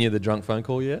 Has he given you the drunk phone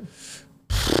call yet?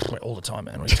 All the time,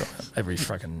 man. We try,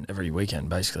 every weekend,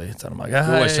 basically. So I'm like, He's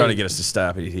always hey. trying to get us to stay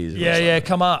up at his. Yeah,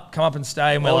 come up and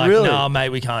stay. And we're Oh, like, really? no, mate,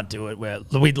 we can't do it.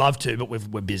 We'd love to, but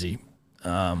we're busy,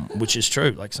 which is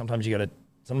true. Like sometimes you got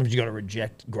to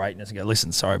reject greatness and go,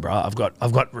 listen, sorry, bro, I've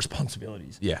got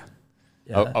responsibilities. Yeah.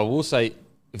 Yeah. I will say,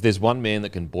 if there's one man that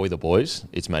can buoy the boys,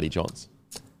 it's Matty Johns.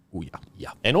 Oh, yeah.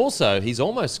 Yeah. And also, he's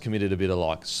almost committed a bit of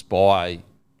like spy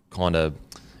kind of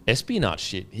espionage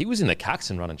shit. He was in the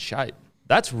Caxton running shape.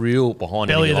 That's real behind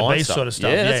Belly of the behind beast sort of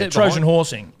stuff. Yeah, Yeah, that's it, Trojan behind-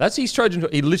 horsing. That's his Trojan.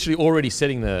 He literally already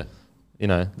setting the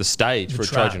stage for a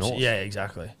Traps. Trojan horse. Yeah,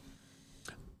 exactly.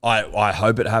 I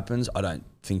hope it happens. I don't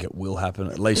think it will happen,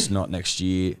 at least not next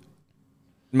year.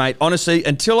 Mate, honestly,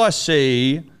 until I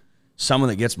see someone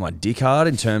that gets my dick hard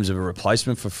in terms of a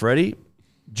replacement for Freddie,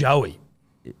 Joey.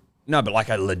 no, but like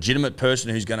a legitimate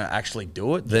person who's going to actually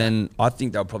do it, then I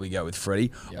think they'll probably go with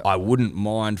Freddie. Yep. I wouldn't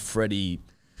mind Freddie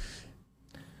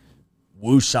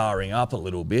woo-sahing up a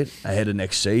little bit ahead of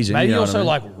next season. Maybe you know also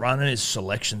what I mean? like running his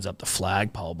selections up the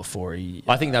flagpole before he.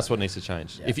 I think that's what needs to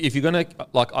change. Yeah. If you're gonna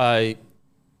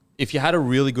if you had a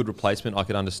really good replacement, I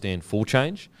could understand full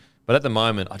change. But at the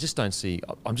moment, I just don't see.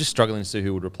 I'm just struggling to see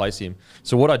who would replace him.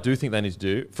 So what I do think they need to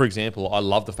do, for example, I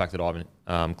love the fact that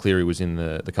Ivan Cleary was in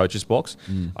the coach's box.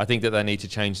 I think that they need to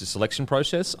change the selection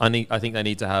process. I think they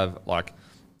need to have like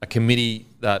a committee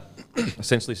that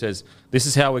essentially says this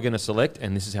is how we're going to select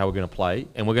and this is how we're going to play,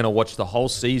 and we're going to watch the whole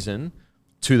season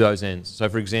to those ends. So,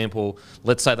 for example,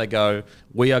 let's say they go,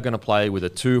 we are going to play with a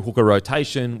 2-hooker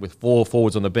rotation with 4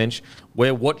 forwards on the bench.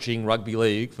 We're watching rugby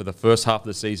league for the first half of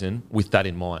the season with that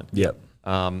in mind. Yep.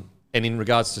 And in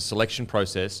regards to selection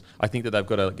process, I think that they've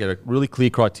got to get a really clear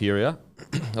criteria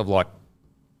of like,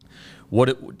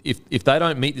 if they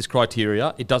don't meet this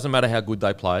criteria, it doesn't matter how good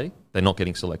they play, they're not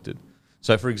getting selected.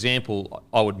 So, for example,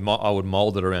 I would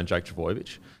mould it around Jake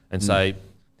Trbojevic and say,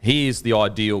 he is the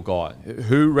ideal guy.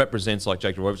 Who represents like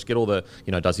Jake Trbojevic? Get all the,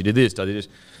 does he do this? Does he do this?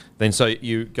 Then so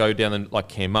you go down and like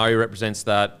Cam Murray represents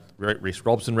that. Reece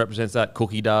Robson represents that.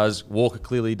 Cookie does. Walker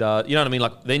clearly does. You know what I mean?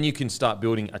 Like then you can start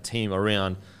building a team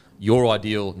around your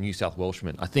ideal New South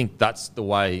Welshman. I think that's the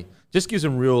way. Just gives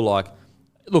them real like.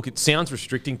 Look, it sounds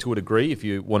restricting to a degree if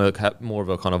you want to have more of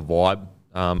a kind of vibe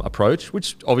approach,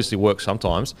 which obviously works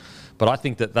sometimes. But I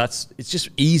think it's just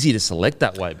easy to select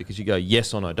that way because you go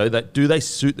yes or no. Do they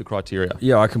suit the criteria?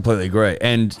 Yeah, I completely agree.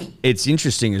 And it's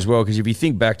interesting as well because if you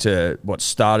think back to what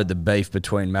started the beef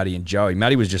between Matty and Joey,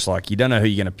 Matty was just like, you don't know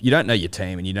you don't know your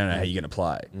team and you don't know how you're going to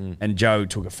play. And Joe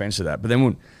took offense to that. But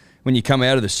then when you come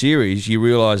out of the series, you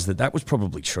realise that was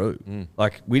probably true.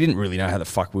 Like we didn't really know how the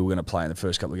fuck we were going to play in the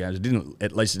first couple of games.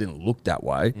 At least it didn't look that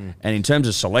way. And in terms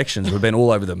of selections, we've been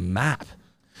all over the map.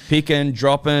 Picking,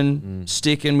 dropping,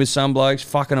 sticking with some blokes,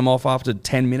 fucking them off after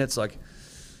 10 minutes. Like,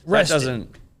 rest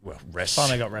doesn't... Well, rest.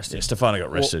 Stefano got rested. Yeah, Stefano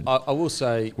got rested. Well, I will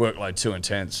say... Workload too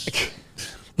intense.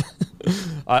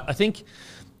 I think...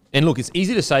 And look, it's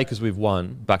easy to say because we've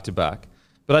won back-to-back,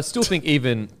 but I still think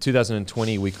even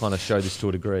 2020 we kind of showed this to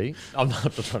a degree. I'm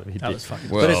not trying to be a dick. That was fucking...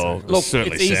 Well, look,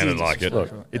 certainly it's sounded like it.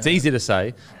 Look, it's easy to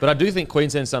say, but I do think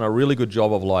Queensland's done a really good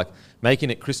job of like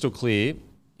making it crystal clear.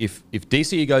 If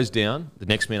DCE goes down, the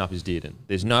next man up is Dearden.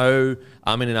 There's no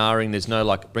umming and ahhing. There's no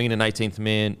like bringing an 18th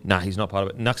man. Nah, he's not part of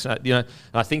it. And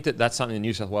I think that that's something that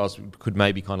New South Wales could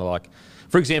maybe kind of like,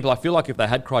 for example, I feel like if they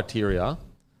had criteria,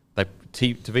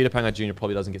 Tavita Pangai Jr.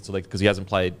 probably doesn't get selected because he hasn't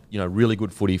played really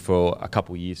good footy for a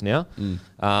couple of years now.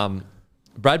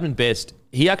 Bradman Best,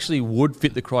 he actually would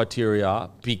fit the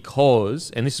criteria because,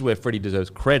 and this is where Freddie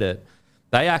deserves credit,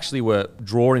 they actually were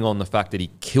drawing on the fact that he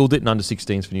killed it in under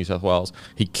 16s for New South Wales.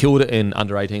 He killed it in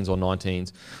under 18s or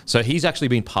 19s. So he's actually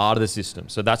been part of the system.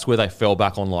 So that's where they fell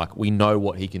back on like, we know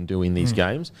what he can do in these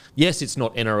games. Yes, it's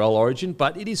not NRL origin,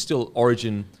 but it is still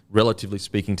origin, relatively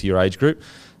speaking, to your age group.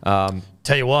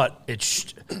 Tell you what,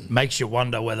 it makes you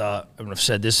wonder whether, and I've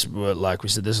said this, like we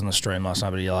said this on the stream last night,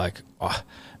 but you're like,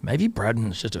 maybe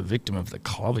Braden's just a victim of the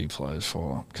club he plays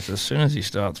for. Because as soon as he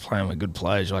starts playing with good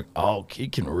players, you're like, oh,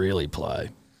 kid can really play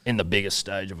in the biggest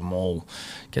stage of them all.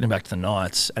 Getting back to the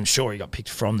Knights, and sure, he got picked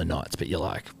from the Knights, but you're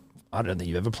like, I don't think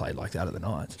you've ever played like that at the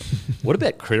Knights. What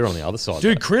about Critter on the other side?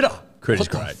 Dude, Critter. Critter's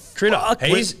great. Critter.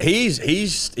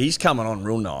 He's coming on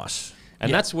real nice.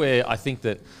 And that's where I think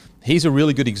that he's a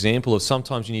really good example of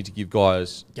sometimes you need to give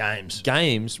guys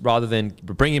games rather than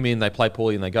bring him in, they play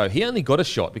poorly and they go. He only got a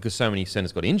shot because so many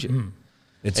centres got injured.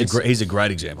 He's a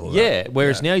great example of that. Yeah,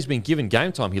 whereas now he's been given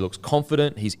game time. He looks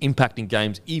confident. He's impacting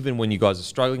games even when you guys are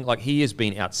struggling. Like, he has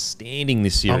been outstanding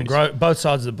this series. Both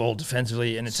sides of the ball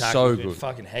defensively and attacking. So good. good.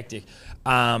 Fucking hectic.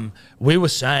 We were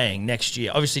saying next year,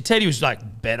 obviously Teddy was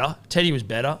like better. Teddy was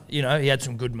better. He had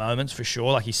some good moments for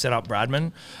sure. Like, he set up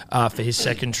Bradman for his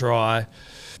second try.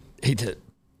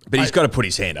 But he's got to put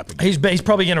his hand up again. He's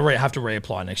probably going to have to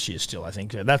reapply next year still, I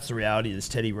think. That's the reality, is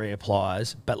Teddy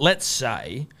reapplies. But let's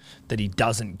say that he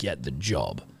doesn't get the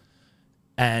job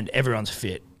and everyone's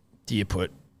fit. Do you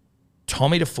put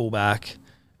Tommy to fullback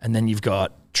and then you've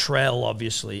got Trell,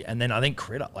 obviously, and then I think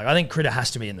Critter. Like, I think Critter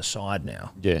has to be in the side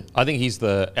now. Yeah, I think he's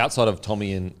the outside of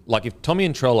Tommy and, like, if Tommy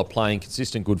and Trell are playing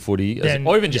consistent good footy, Then,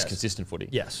 or even just yes. consistent footy.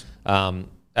 Yes.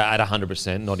 At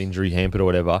 100%, not injury hampered or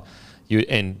whatever,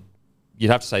 you'd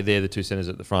have to say they're the two centres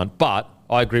at the front. But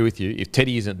I agree with you. If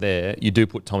Teddy isn't there, you do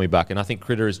put Tommy back. And I think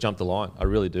Critter has jumped the line. I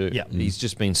really do. Yeah. He's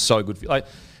just been so good. Like,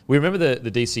 we remember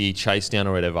the DCE chase down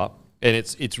or whatever, and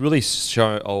it's really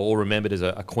shown or remembered as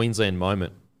a Queensland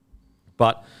moment.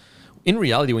 But in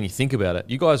reality, when you think about it,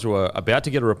 you guys were about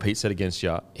to get a repeat set against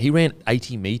you. He ran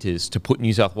 80 metres to put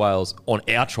New South Wales on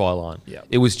our try line. Yeah.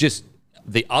 It was just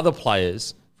the other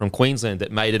players from Queensland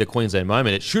that made it a Queensland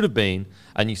moment. It should have been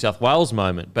a New South Wales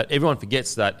moment, but everyone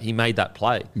forgets that he made that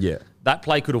play. Yeah. That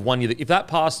play could have won you. If that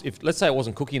pass, if let's say it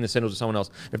wasn't Cookie in the centre to someone else,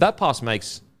 if that pass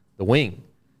makes the wing,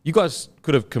 you guys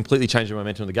could have completely changed the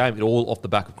momentum of the game. It all off the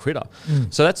back of Critter.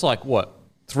 So that's like, what,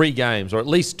 3 games or at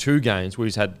least 2 games where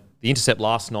he's had the intercept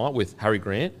last night with Harry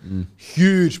Grant.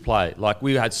 Huge play. Like,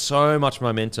 we had so much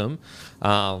momentum.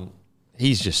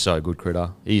 He's just so good,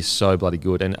 Critter. He's so bloody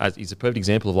good. And he's a perfect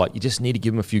example of, like, you just need to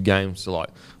give him a few games to, like,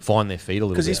 find their feet a little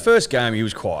bit. Because his first game, he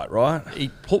was quiet, right? He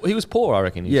was poor, I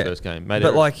reckon, in his first game.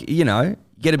 But, like, you know,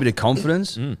 get a bit of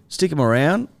confidence, stick him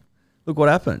around, look what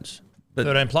happens. But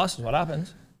 13 plus is what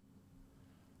happens.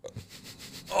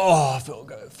 Oh,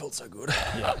 it felt so good.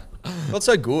 Yeah. Felt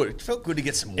so good. It felt good to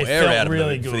get some wear out of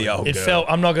really him good. for the old It girl. felt,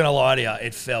 I'm not going to lie to you,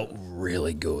 it felt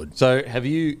really good. So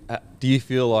do you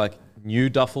feel like new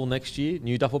duffel next year,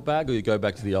 new duffel bag, or you go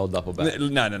back to the old duffel bag? No. You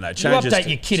update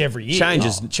your kit every year.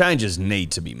 Changes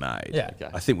need to be made. Yeah. Okay.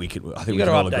 I think we can all gotta agree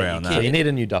update on your that. So you need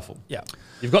a new duffel. Yeah.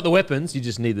 You've got the weapons, you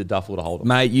just need the duffel to hold them.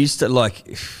 Mate, used to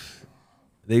like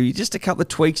there were just a couple of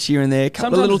tweaks here and there, a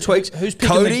couple of little tweaks. Who's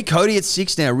picking Cody at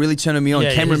 6 now, really turning me on.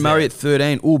 Yeah, Cameron he's Murray there. at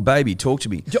 13. Oh, baby, talk to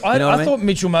me. I You know what I mean? thought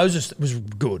Mitchell Moses was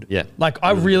good. Yeah. Like,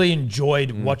 I really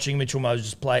enjoyed watching Mitchell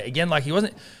Moses play. Again, like, he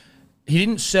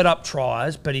didn't set up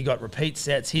tries, but he got repeat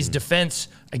sets. His defense,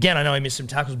 again, I know he missed some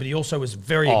tackles, but he also was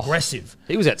very aggressive.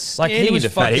 He was Like, outstanding. he was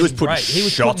fucking He was putting great. He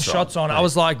was shots putting shots on. I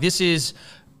was like,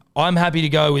 I'm happy to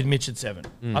go with Mitch at 7.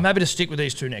 I'm happy to stick with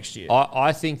these 2 next year.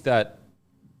 I think that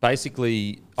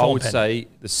basically, I Form would pen. say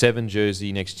the 7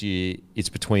 jersey next year, it's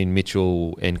between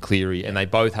Mitchell and Cleary, and they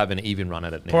both have an even run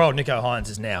at it now. Poor old Nico Hines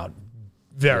is now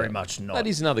very much not That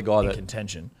is another guy in that,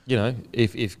 contention. you know,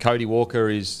 if Cody Walker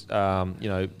is, you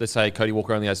know, let's say Cody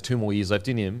Walker only has 2 more years left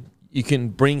in him, you can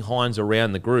bring Hines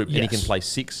around the group and he can Yes. play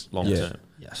 6 long term.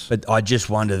 Yes. But I just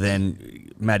wonder then,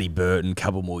 Matty Burton,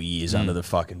 couple more years under the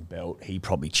fucking belt, he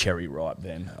probably cherry ripe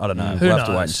then. I don't know. Who We'll have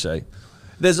to wait and knows? see.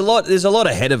 There's a lot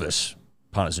ahead of us,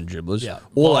 punters and dribblers. Yeah.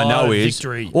 All I know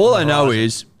Victory all on I the know horizon.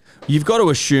 is you've got to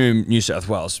assume New South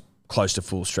Wales close to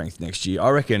full strength next year. I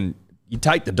reckon you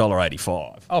take the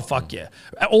 $1.85. Oh, fuck yeah.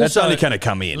 Also, That's only going to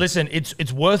come in. Listen,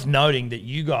 it's worth noting that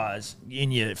you guys,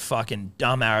 in your fucking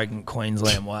dumb, arrogant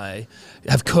Queensland way,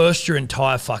 have cursed your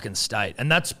entire fucking state. And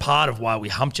that's part of why we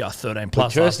humped you 13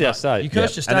 plus. cursed last our night. state. You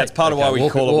cursed your state. And that's part of why we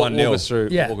call it 1-0. Walk us through,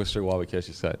 Yeah. walk us through why we curse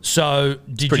your state. So,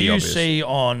 did pretty you obvious. see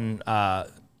on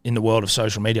in the world of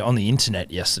social media, on the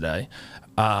internet yesterday,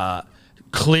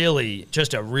 clearly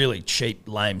just a really cheap,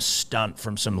 lame stunt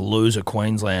from some loser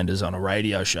Queenslanders on a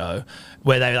radio show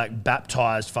where they like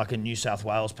baptised fucking New South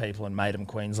Wales people and made them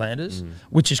Queenslanders,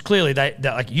 which is clearly they're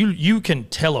like you can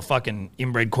tell a fucking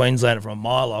inbred Queenslander from a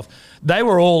mile off. They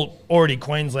were all already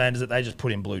Queenslanders that they just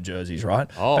put in blue jerseys, right?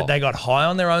 Oh. But they got high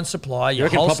on their own supply. Your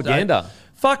reckon whole propaganda? state-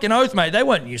 Fucking oath, mate. They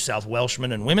weren't New South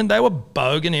Welshmen and women. They were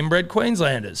bogan inbred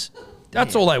Queenslanders.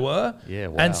 That's all they were. Yeah,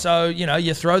 wow. And so, you know,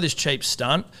 you throw this cheap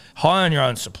stunt, high on your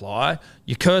own supply,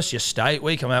 you curse your state,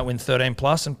 we come out, win 13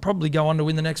 plus, and probably go on to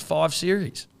win the next 5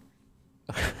 series.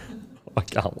 I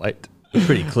can't wait.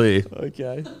 Pretty clear.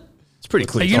 Okay. It's pretty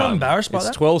clear. Are you not time. embarrassed by It's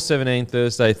that? 12/17,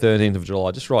 Thursday, 13th of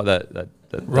July. Just write that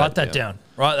Write that down.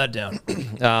 Write that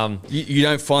down. You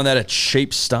don't find that a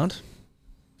cheap stunt?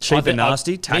 Cheap and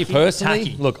nasty? Me Tacky? personally,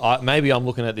 Tacky. look, maybe I'm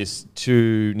looking at this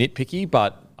too nitpicky,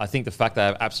 but I think the fact they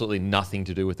have absolutely nothing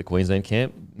to do with the Queensland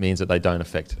camp means that they don't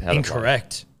affect how they play.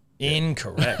 Incorrect.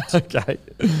 Incorrect. Okay.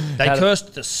 They How-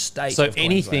 cursed the state. So of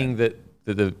anything Queensland.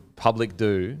 that the public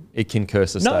do, it can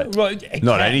curse the No, state. well, it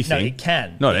Not can. anything. No, it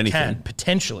can. Not It anything. Can,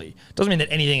 potentially. Doesn't mean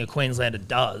that anything a Queenslander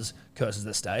does curses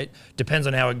the state. Depends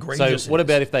on how So egregious what it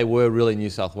about is. if they were really New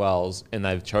South Wales and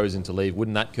they've chosen to leave?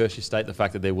 Wouldn't that curse your state? The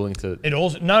fact that they're willing to. It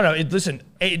also listen.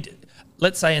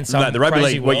 Let's say in some No, the rugby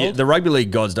crazy league. world, The rugby league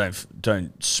gods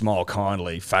don't smile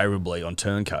kindly, favourably on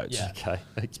turncoats. Yeah. Okay.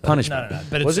 Punishment. no.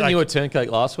 But it's Wasn't like, you a turncoat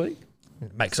last week?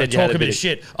 mate, 'cause said I you had talk a a bit bit of of-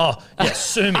 shit. Oh yeah,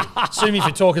 sue me, sue me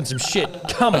for talking some shit.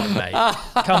 Come on, mate.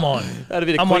 Come on. Had a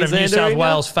bit of I'm one of New Queenslander South in you?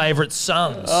 Wales' favourite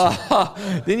sons.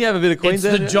 Didn't you have a bit of It's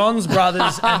Queensland? the Johns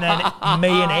brothers and then me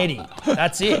and Eddie.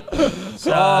 That's it.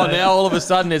 So, Oh, now all of a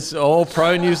sudden it's all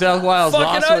pro New South Wales. fucking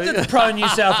Last oath week. it's pro New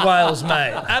South Wales,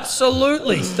 mate.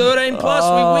 Absolutely. 13 plus,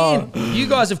 we win. You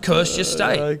guys have cursed your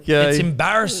state. Okay. It's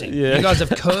embarrassing. Yeah. You guys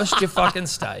have cursed your fucking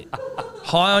state.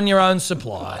 High on your own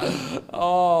supply.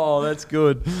 Oh, that's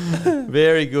good.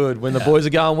 Very good. When the boys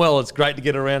are going well, it's great to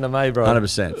get around them, bro.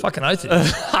 100%. Fucking oath it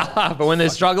is. But when they're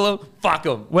struggling, fuck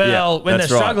them. Well, Yeah, when they're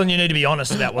that's right. struggling, you need to be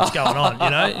honest about what's going on, you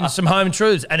know, and some home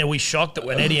truths. And are we shocked that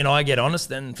when Eddie and I get honest,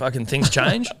 then fucking things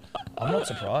change? I'm not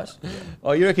surprised.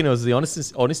 Oh, you reckon it was the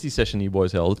honesty session you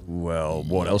boys held? Well,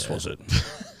 what else was it?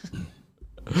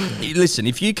 listen,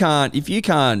 if you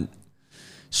can't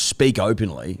speak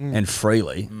openly and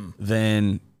freely,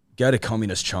 then go to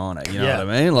communist China. You know what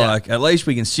I mean? Like, at least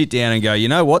we can sit down and go, you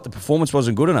know what? The performance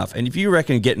wasn't good enough. And if you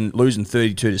reckon losing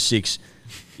 32-6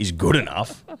 is good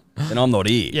enough, then I'm not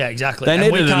here. Yeah, exactly.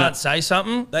 And we can't say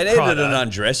something. They needed an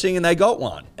undressing, and they got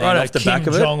one. And off the back of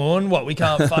it, Kim Jong-un, what, we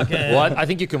can't fucking... Well, I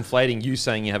think you're conflating you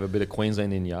saying you have a bit of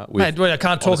Queensland in you. Mate, I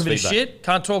can't talk a bit of shit?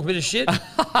 Can't talk a bit of shit?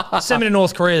 Send me to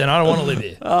North Korea then. I don't want to live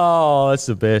here. Oh, that's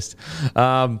the best.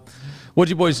 What do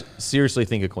you boys seriously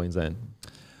think of Queensland?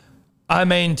 I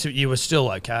mean, you were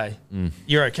still okay.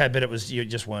 You're okay, but you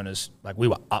just weren't as... Like, we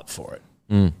were up for it.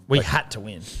 We had to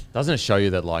win. Doesn't it show you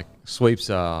that like sweeps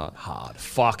are hard,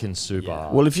 fucking super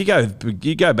hard? Well, if you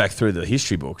go back through the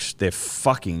history books, they're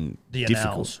fucking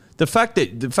difficult. The fact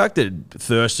that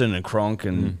Thurston and Cronk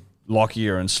and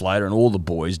Lockyer and Slater and all the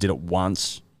boys did it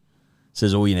once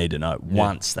says all you need to know.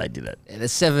 Once they did it. Yeah,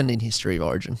 there's 7 in history of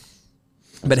Origin.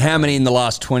 But how many in the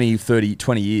last 20, 30,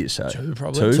 20 years? So 2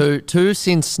 probably. 2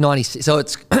 since 96. So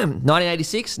it's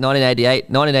 1986, 1988,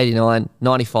 1989,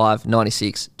 95,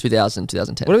 96, 2000,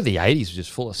 2010. What are the 80s? Just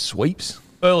full of sweeps.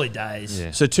 Early days. Yeah.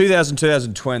 So 2000,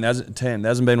 2010, there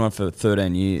hasn't been one for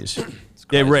 13 years.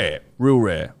 They're rare, real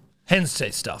rare. Hen's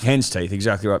teeth stuff. Hen's teeth,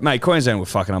 exactly right. Mate, Queensland were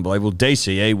fucking unbelievable.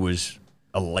 DCE was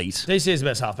elite. DC is the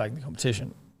best halfback in the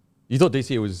competition. You thought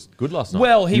DCE was good last night?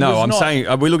 Well, he was not. No, I'm saying,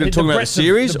 are we talking about the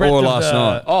series or last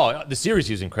night? Oh, the series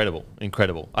he was incredible.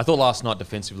 I thought last night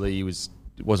defensively he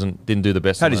didn't do the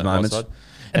best. Had his moments. But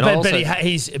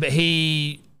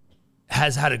he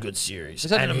has had a good series.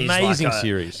 He's had an amazing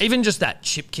series. Even just that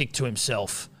chip kick to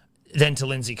himself, then to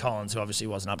Lindsay Collins, who obviously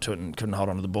wasn't up to it and couldn't hold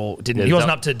on to the ball. He wasn't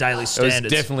up to daily standards. It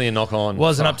was definitely a knock on.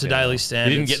 Wasn't up to daily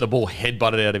standards. He didn't get the ball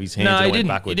headbutted out of his hands. No, and he went didn't.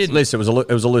 backwards. He didn't. Listen,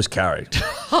 it was a loose carry,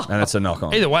 and it's a knock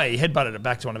on. Either way, he headbutted it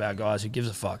back to one of our guys. Who gives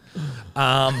a fuck?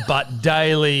 But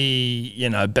Daly,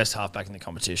 best halfback in the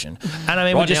competition. And I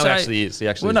mean, right now, actually is. He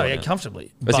actually well, is no, right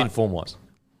comfortably. That's in form wise.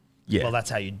 Yeah. Well, that's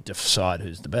how you decide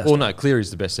who's the best. Well, no,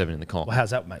 Cleary's the best 7 in the comp. Well,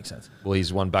 how's that make sense? Well,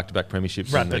 he's won back-to-back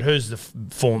premierships. Right, but who's the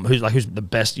form? Who's the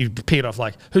best? You pick it off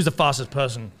like who's the fastest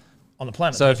person on the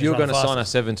planet? So if you were going to sign a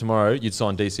 7 tomorrow, you'd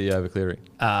sign DCE over Cleary.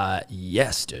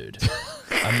 Yes, dude.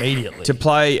 Immediately. To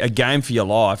play a game for your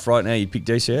life right now, you pick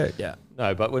DCE. Yeah.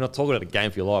 No, but we're not talking about a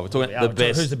game for your life. We're talking about the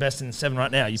best. Who's the best in the 7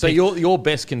 right now? So your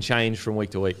best can change from week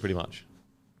to week, pretty much.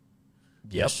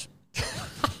 Yes.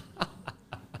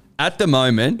 At the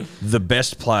moment, the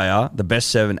best player, the best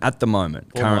 7 at the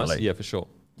moment, currently. Yeah, for sure.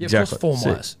 Yeah, exactly. Of course,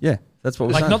 form-wise. Yeah, that's what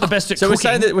we're saying. Like, not the best at so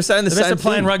cooking. we're saying the same best at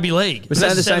playing thing. rugby league. We're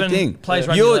saying the same thing. Plays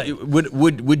rugby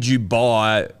league. Would you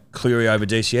buy Cleary over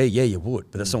DCE? Yeah, you would,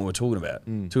 but that's not what we're talking about.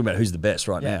 Talking about who's the best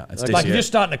right now. It's DCE. Like if you're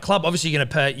starting a club, obviously you're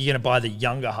going to buy the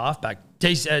younger halfback.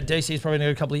 DC's probably going to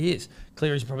go a couple of years.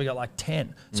 Cleary's probably got like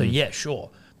 10. So yeah, sure.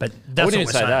 But that's I wouldn't what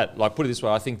even say saying. that. Like, put it this way,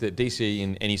 I think that DCE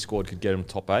in any squad could get him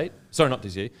top 8. Sorry, not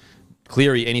DCE.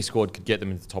 Cleary, any squad could get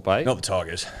them into the top 8. Not the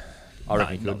Tigers. I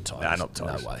reckon he not could. the Tigers. Nah, not the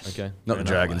Tigers. No way. Okay. Not the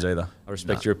Dragons either. I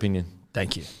respect your opinion.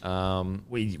 Thank you.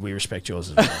 We respect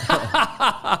yours as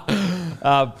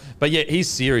well. But yeah, his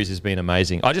series has been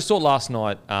amazing. I just thought last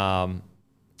night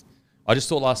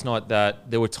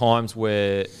that there were times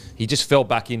where he just fell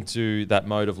back into that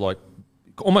mode of like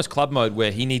almost club mode where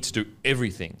he needs to do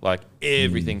everything, like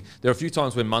everything. There are a few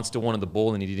times when Munster wanted the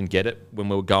ball and he didn't get it when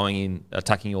we were going in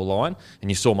attacking your line,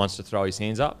 and you saw Munster throw his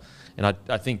hands up. And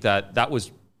I think that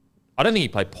was, I don't think he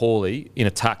played poorly in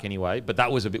attack anyway, but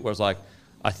that was a bit where I was like,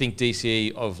 I think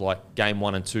DCE of like game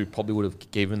 1 and 2 probably would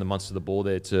have given the Munster the ball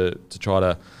there to try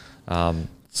to.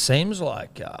 Seems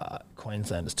like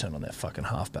Queensland has turned on their fucking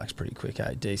halfbacks pretty quick.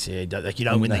 DCE, like you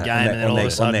don't win the game, and then all of a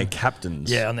sudden on their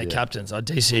captains. Yeah, on their captains.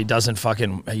 DCE doesn't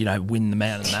fucking win the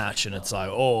man of the match, and it's like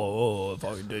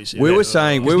fucking DCE. We were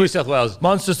saying New South Wales.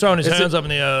 Munster's throwing his hands up in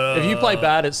the air. If you play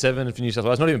bad at 7 for New South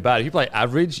Wales, not even bad. If you play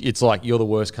average, it's like you're the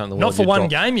worst cunt in the world. Not for one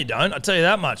game, you don't. I tell you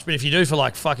that much. But if you do for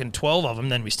like fucking 12 of them,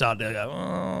 then we start to go.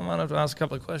 I might have to ask a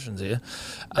couple of questions here.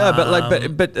 No,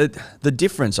 but the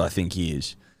difference I think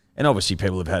is, and obviously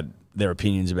people have had their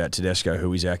opinions about Tedesco,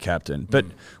 who is our captain, but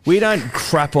we don't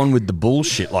crap on with the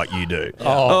bullshit like you do.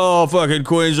 Oh, fucking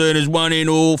Queensland is one in,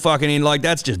 all fucking in. Like,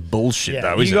 that's just bullshit,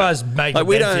 though, isn't it? You guys make like,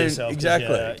 we bed for don't yourself.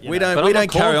 exactly. We know.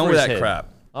 don't carry on with that crap.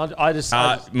 I just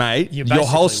mate, your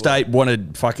whole state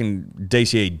wanted fucking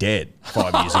DCE dead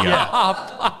 5 years ago.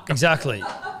 Yeah, exactly.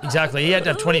 He had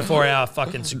to have 24-hour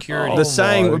fucking security. The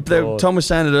saying, Tom was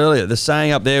saying it earlier, the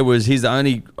saying up there was he's the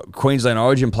only Queensland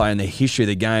Origin player in the history of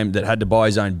the game that had to buy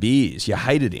his own beers. You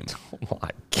hated him. Oh my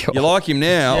God. You like him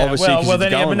now, obviously, well,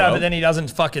 then but then he doesn't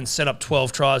fucking set up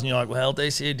 12 tries, and you're like, well,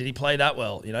 DCE, did he play that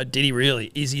well? Did he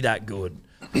really? Is he that good?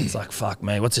 It's like, fuck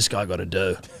me, what's this guy got to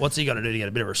do? What's he got to do to get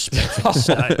a bit of respect from the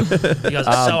state? You guys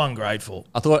are so ungrateful.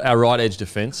 I thought our right edge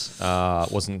defence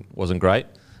wasn't great.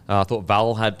 I thought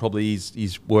Val had probably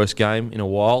his worst game in a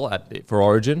while for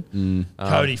Origin.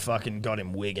 Cody fucking got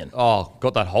him wigging. Oh,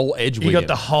 got that whole edge wigging. He got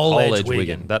the whole edge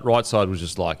wigging. That right side was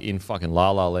just like in fucking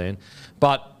la-la land.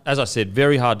 But as I said,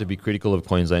 very hard to be critical of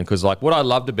Queensland because like what I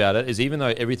loved about it is even though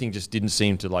everything just didn't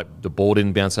seem to like the ball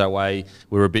didn't bounce our way,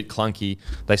 we were a bit clunky,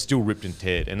 they still ripped and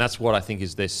teared. And that's what I think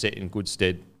is they're set in good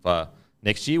stead for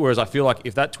next year. Whereas I feel like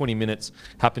if that 20 minutes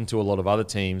happened to a lot of other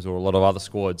teams or a lot of other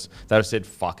squads, they'd have said,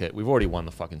 fuck it, we've already won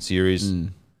the fucking series.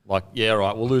 Like, yeah,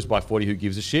 right, we'll lose by 40, who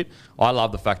gives a shit? I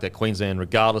love the fact that Queensland,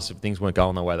 regardless if things weren't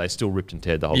going their way, they still ripped and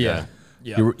teared the whole game.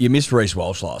 Yeah. You missed Reece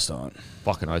Walsh last night.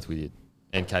 Fucking oath we did.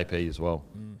 And KP as well.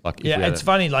 Like, Yeah, it's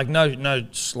funny, like no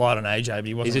slight on AJ, but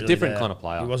he wasn't He's a really different there. kind of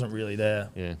player. He wasn't really there.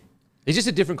 Yeah. He's just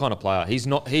a different kind of player. He's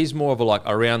more of a like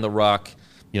around the ruck,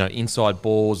 inside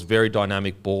balls, very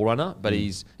dynamic ball runner, but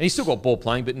he's still got ball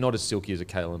playing, but not as silky as a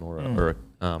Kalen or a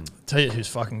Tell you who's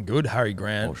fucking good, Harry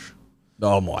Grant. Bosch.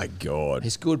 Oh my god.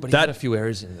 He's good, but he had a few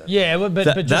errors in there. Yeah, but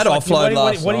just that like, offload what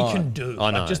last he night. can do.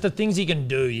 I know. Like, just the things he can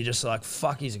do, you're just like,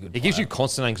 fuck, he's a good It player. gives you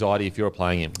constant anxiety if you're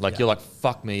playing him. Like you're like,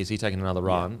 fuck me, is he taking another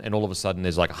run? And all of a sudden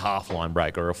there's like a half line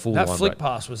break or a full That line flick break.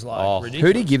 pass was like Oh. ridiculous.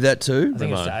 Who did he give that to? I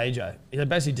think it's to AJ. He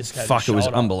basically dislocated Fuck, his it was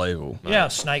shoulder. unbelievable. You know how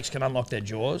snakes can unlock their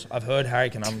jaws? I've heard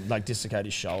Harry can dislocate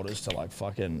his shoulders to like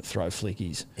fucking throw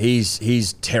flickies.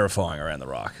 He's terrifying around the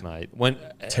ruck. Mate,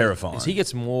 Terrifying. As he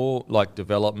gets more like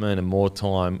development and more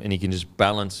time, and he can just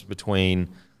balance between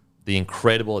the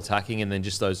incredible attacking and then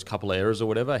just those couple of errors or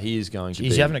whatever, he is going to be.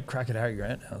 He's having a crack at Harry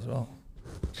Grant now as well.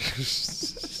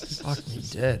 Fuck me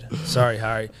dead. Sorry,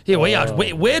 Harry. Here we are.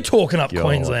 We're talking up God.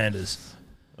 Queenslanders.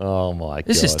 Oh my god,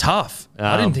 This is tough.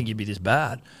 I didn't think you'd be this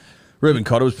bad. Ruben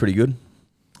Cotter was pretty good.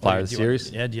 Player of Do the you series.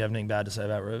 do you have anything bad to say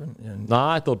about Ruben? Yeah. No,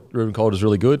 I thought Ruben Calder was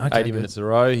really good. Okay, 80 good. minutes in a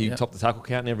row. He Yep. topped the tackle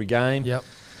count in every game. Yep.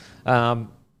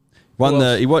 Won Who the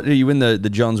else? you win the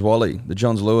Johns Wally, the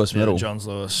Johns Lewis medal. Johns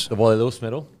Lewis. The Wally Lewis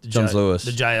medal. Johns Lewis.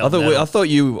 The JL. I thought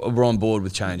you were on board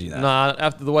with changing that. Nah,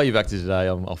 after the way you've acted today,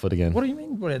 I'm off it again. What do you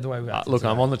mean? The way we acted Look,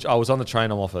 today? I was on the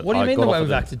train. I'm off it. What do you I mean got the way off we've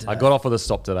of acted today? I got off of the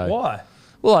stop today. Why?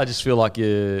 Well, I just feel like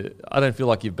I don't feel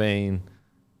like you've been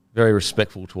very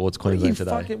respectful towards Queensland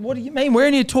today. What do you mean? We're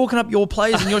in here talking up your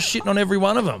plays and you're shitting on every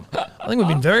one of them. I think we've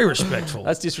been very respectful.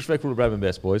 That's disrespectful to Bradman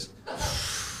Best, boys.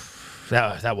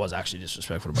 That was actually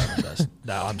disrespectful to Brandon Best.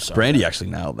 No, I'm sorry. Brandy actually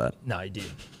nailed that. No, he did.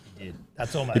 He did.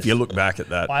 That's almost. If you look back at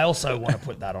that. I also want to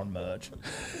put that on merch.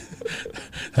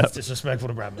 That's disrespectful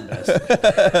to Bradman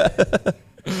Best.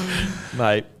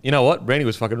 Mate, you know what? Brandy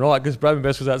was fucking right because Bradman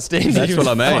Best was outstanding. That's what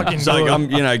I mean. fucking It's like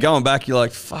good. I'm, going back. You're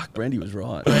like, fuck, Brandy was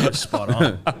right. Brandy was spot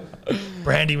on.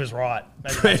 Brandy was right.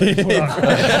 Maybe that's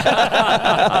what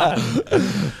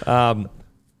you put on.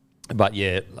 But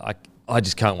yeah, I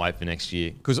just can't wait for next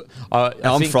year because I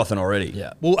I'm think, frothing already.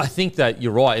 Yeah. Well, I think that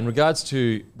you're right in regards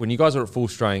to when you guys are at full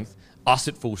strength, us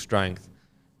at full strength.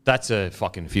 That's a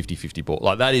fucking 50-50 ball.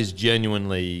 Like that is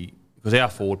genuinely because our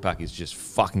forward pack is just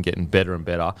fucking getting better and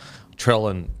better.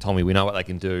 Trell and Tommy, we know what they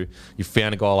can do. You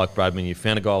found a guy like Bradman. You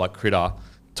found a guy like Critter.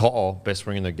 Toto, best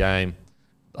ring in the game.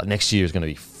 Next year is going to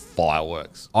be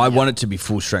fireworks. I want it to be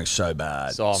full strength so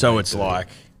bad. So So me it's too. like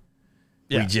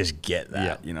Yeah. we just get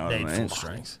that. Yeah. You know what Need I mean? full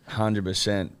strength.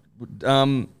 100%.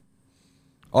 I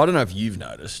don't know if you've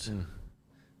noticed,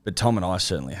 but Tom and I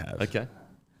certainly have. Okay.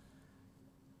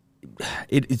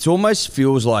 It almost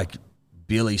feels like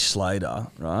Billy Slater,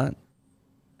 right,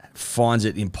 finds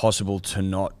it impossible to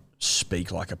not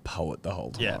speak like a poet the whole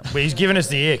time. Yeah, but he's given us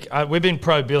the ick. We've been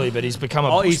pro Billy, but he's become a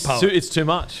bush poet. It's too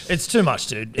much. It's too much,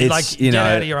 dude. It's, Like, you get know-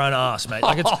 out of your own ass, mate.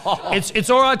 Like, it's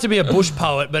all right to be a bush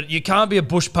poet, but you can't be a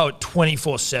bush poet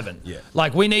 24/7. Yeah.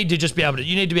 Like, we need to just be able to.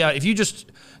 You need to be able. If you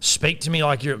just speak to me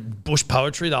like you're bush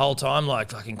poetry the whole time,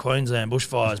 like fucking Queensland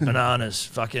bushfires, bananas,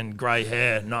 fucking grey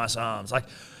hair, nice arms, like.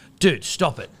 Dude,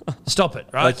 stop it. Stop it,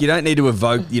 right? Like you don't need to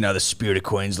evoke, the spirit of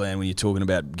Queensland when you're talking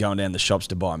about going down the shops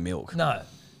to buy milk. No.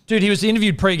 Dude, he was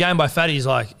interviewed pre-game by Fatty. He's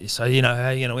like, so, how are you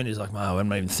going to win? He's like, I'm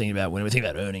not even thinking about winning. We're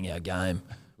thinking about earning our game.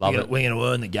 Love it. We're going to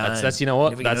earn the game. That's you know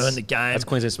what? We're going to earn the game. That's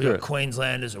Queensland We've got spirit.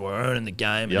 Queenslanders who are earning the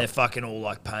game, and Yep. they're fucking all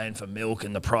like paying for milk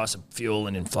and the price of fuel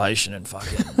and inflation and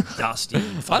fucking dusty.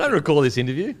 And I fucking, don't recall this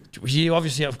interview. you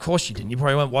obviously, of course you didn't. You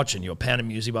probably weren't watching. You were pounding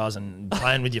music bars and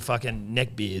playing with your fucking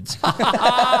neck beards. But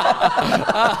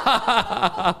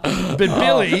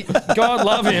Billy, God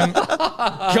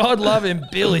love him,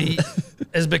 Billy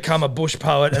has become a bush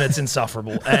poet and it's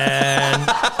insufferable. And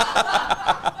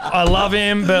I love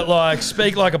him, but like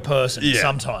speak like a person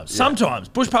sometimes. Sometimes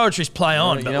bush poetry's play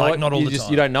on, but like not all the time.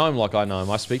 You don't know him like I know him.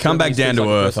 I speak. Come back down to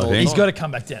earth. I think He's got to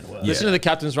come back down to earth. Listen to the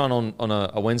captain's run on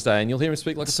a Wednesday, and you'll hear him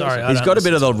speak like a person. He's got a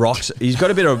bit of the rocks. He's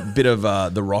got a bit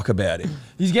of the rock about him.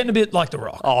 He's getting a bit like the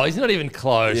Rock. Oh, he's not even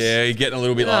close. Yeah, he's getting a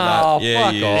little bit like Oh, that. Yeah,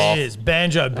 fuck he off. He is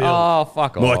Banjo Bill. Oh,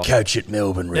 fuck off. My coach at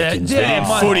Melbourne reckons.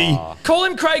 footy. Call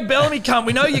him Craig Bellamy, cunt.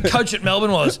 We know your coach at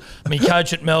Melbourne was. I mean,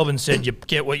 coach at Melbourne said you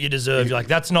get what you deserve. You're like,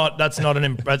 that's not an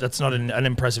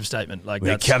impressive statement. Like,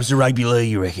 When it comes to rugby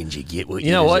league, you reckon you get what you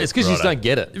You know deserve. what? It's because you just don't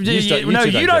get it.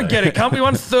 you don't get it, cunt.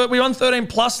 We won 13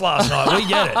 plus last night. We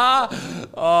get it.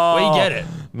 We get it,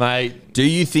 mate. Do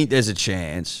you think there's a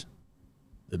chance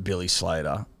that Billy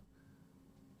Slater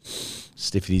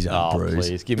stiffed his own bruise?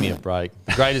 Please, give me a break.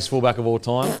 The greatest fullback of all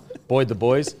time. Boyd the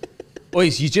boys.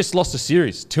 Boys, you just lost a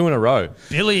series, 2 in a row.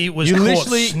 Billy was caught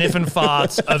sniffing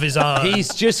farts of his own.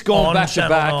 He's just gone back to Channel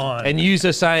back, 9. and yous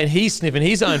are saying he's sniffing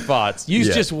his own farts.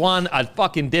 Yous just won a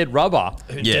fucking dead rubber.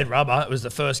 Dead rubber. It was the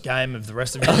first game of the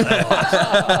rest of his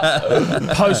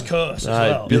life. Post curse as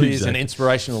well. Billy is an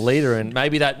inspirational leader, and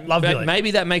maybe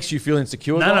that makes you feel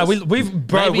insecure. No, guys.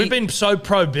 we've been so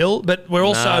pro Bill, but we're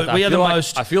also we are the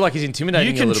most. I feel like he's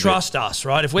intimidating. You can trust us,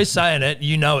 right? If we're saying it,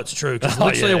 you know it's true. Because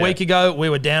literally a week ago, we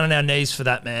were down on our knees for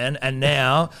that man, and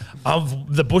now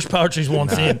the bush poetry's worn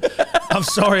thin. I'm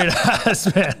sorry it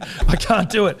has, man. I can't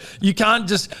do it. You can't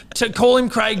just call him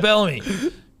Craig Bellamy.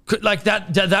 Like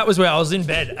that was where I was in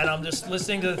bed, and I'm just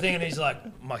listening to the thing, and he's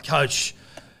like, my coach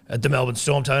at the Melbourne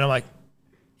Storm told, and I'm like,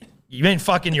 you mean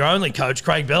fucking your only coach,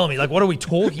 Craig Bellamy? Like, what are we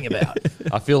talking about?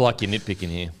 I feel like you're nitpicking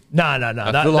here. No.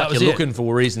 I feel like you're looking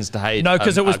for reasons to hate. No,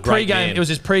 because it was pre-game. It was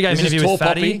his pre-game interview with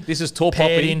Fatty. This is Tall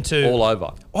Poppy all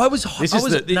over.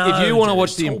 If you want to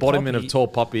watch the embodiment of Tall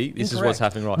Poppy, this is what's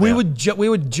happening right now. We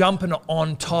were jumping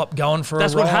on top, going for a ride.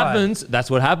 That's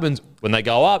what happens when they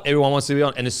go up. Everyone wants to be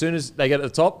on, and as soon as they get at the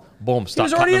top, boom, start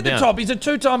He was already at cutting the them down. top. He's a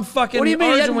 2-time fucking. What do you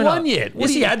mean he Origin hadn't winner. won yet? Yes,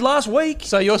 he had last week.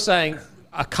 So you're saying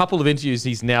a couple of interviews,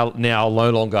 he's now no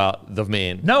longer the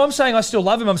man. No, I'm saying I still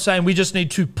love him. I'm saying we just need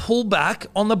to pull back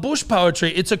on the bush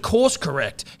poetry. It's a course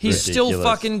correct. He's still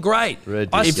fucking great.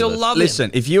 I still love him.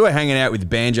 Listen, if you were hanging out with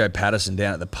Banjo Patterson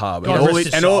down at the pub and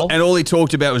all he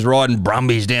talked about was riding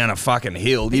Brumbies down a fucking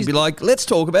hill, you'd be like, let's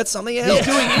talk about something else.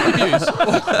 He's doing interviews.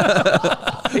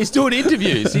 He's doing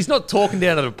interviews. He's not talking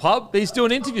down at a pub. He's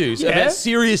doing interviews about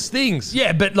serious things.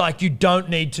 Yeah, but like you don't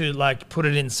need to like put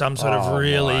it in some sort of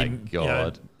really my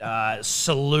God.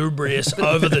 salubrious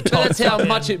over the top. That's how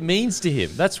much it means to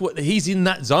him. That's what he's in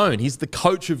that zone. He's the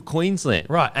coach of Queensland,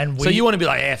 right? And so you want to be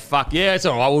like, fuck yeah, it's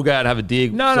all right. We'll go out and have a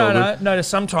dig. No.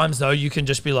 Sometimes though, you can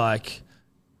just be like,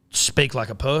 speak like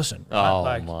a person. Right? Oh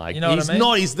like, my! You know he's what I mean?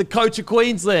 not. He's the coach of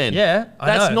Queensland. Yeah,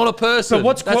 that's not a person.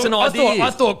 But that's an idea. I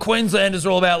thought Queenslanders are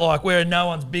all about like where no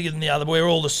one's bigger than the other. We're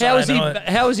all the same.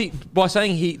 How is he? By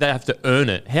saying they have to earn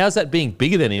it. How's that being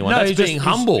bigger than anyone? That's being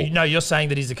humble. No, you're saying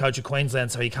that he's the coach of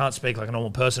Queensland, so he can't speak like a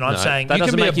normal person. I'm saying that you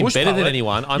doesn't can be make him better poet. than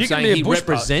anyone. I'm saying he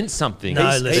represents something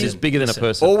that is bigger than a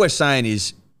person. All we're saying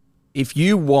is, if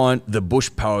you want the bush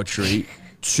poetry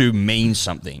to mean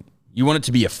something, you want it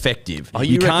to be effective.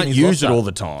 You can't use it all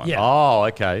the time. Yeah. Oh,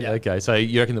 okay, okay. So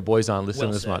you reckon the boys aren't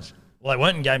listening as much? Well, they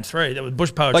weren't in game 3. That was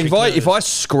bush poetry. Like if I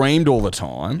screamed all the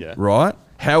time, right?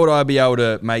 How would I be able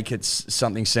to make it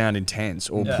something sound intense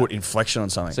or put inflection on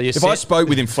something? So if I spoke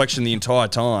with inflection the entire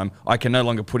time, I can no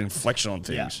longer put inflection on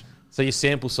things. Yeah. So your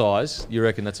sample size, you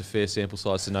reckon that's a fair sample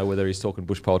size to know whether he's talking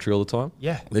bush poetry all the time?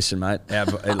 Yeah. Listen, mate,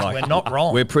 we're not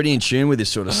wrong. We're pretty in tune with this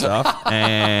sort of stuff,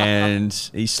 and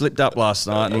he slipped up last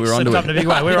night, and we were onto him. We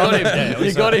were on him. Yeah,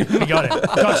 you got him. We got him.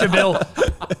 Gotcha, Bill.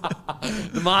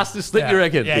 The master slipped, you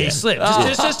reckon? Yeah, he slipped.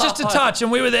 Just a touch,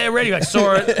 and we were there ready. I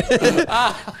saw it.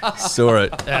 Saw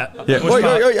it. Yeah.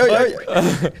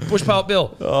 Bush poet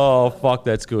Bill. Oh, fuck,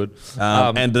 that's good.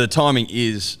 And the timing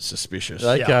is suspicious.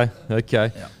 Okay,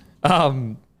 okay. Yeah.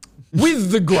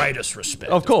 With the greatest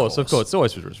respect. Of course. It's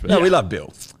always with respect. No, we love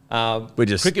Bill. We're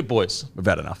just cricket boys. We've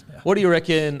had enough. Yeah. What do you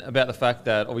reckon about the fact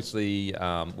that obviously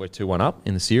we're 2-1 up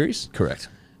in the series? Correct.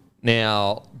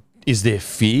 Now, is there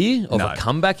fear of a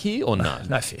comeback here or no?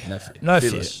 No fear. No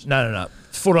fear. No.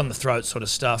 Foot on the throat sort of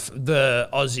stuff. The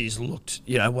Aussies looked,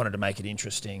 wanted to make it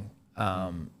interesting.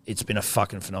 It's been a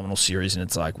fucking phenomenal series, and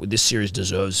it's like this series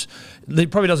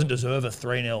probably doesn't deserve a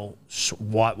 3-0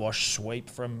 whitewash sweep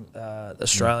from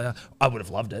Australia. I would have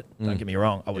loved it. Don't get me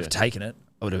wrong. I would have taken it.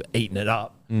 I would have eaten it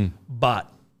up. But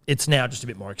it's now just a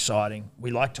bit more exciting. We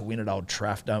like to win at Old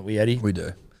Trafford, don't we, Eddie? We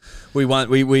do. We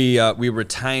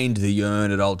retained the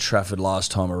urn at Old Trafford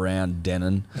last time around,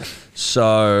 Denon.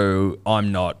 So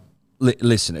I'm not.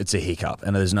 Listen, it's a hiccup,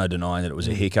 and there's no denying that it was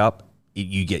a hiccup.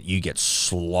 you get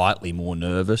slightly more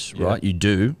nervous, right? You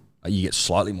do. You get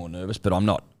slightly more nervous, but I'm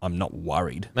not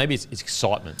worried. Maybe it's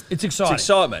excitement. It's exciting. It's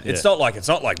excitement. It's not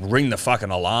like ring the fucking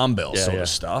alarm bell sort of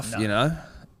stuff, you know?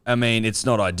 I mean, it's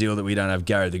not ideal that we don't have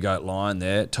Gary the Goat Lion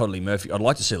there. Totally Murphy. I'd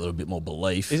like to see a little bit more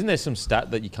belief. Isn't there some stat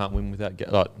that you can't win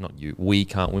without not you, we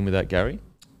can't win without Gary?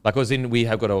 Like, we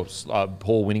have got a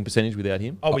poor winning percentage without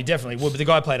him. Oh, we definitely would. But the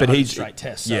guy played 100 straight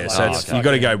tests. So you've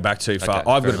got to go back too far.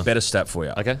 I've got a better stat for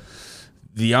you. Okay.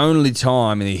 The only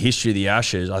time in the history of the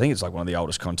Ashes, I think it's like one of the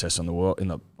oldest contests on the world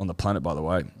on the planet, by the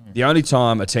way. The only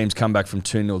time a team's come back from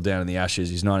 2-0 down in the Ashes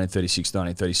is 1936,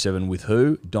 1937 with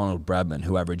who? Donald Bradman,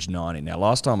 who averaged 90. Now,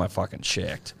 last time I fucking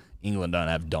checked, England don't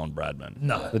have Don Bradman.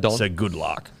 No. The Don. So good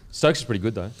luck. Stokes is pretty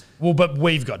good though. Well, but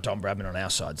we've got Don Bradman on our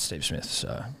side, Steve Smith.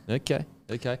 So Okay.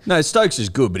 No, Stokes is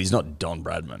good, but he's not Don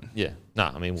Bradman. Yeah.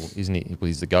 No, I mean, well, isn't he? Well,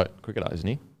 he's the GOAT cricketer, isn't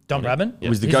he? Don Bradman? He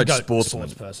was the He's GOAT sports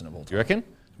sportsman. person of all Do time. you reckon?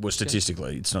 Well,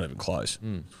 statistically, it's not even close.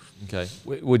 Okay.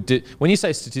 When you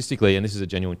say statistically, and this is a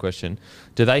genuine question,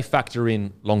 do they factor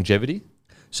in longevity?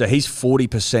 So he's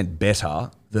 40% better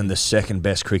than the second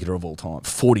best cricketer of all time.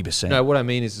 40%. No, what I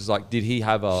mean is like, did he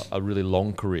have a really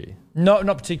long career? No,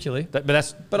 not particularly. But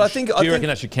I think do you reckon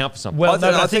that should count for something? Well, I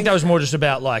I think think that was more just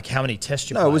about like how many tests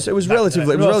you played. No, it was back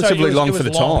relatively- then. it was relatively long for the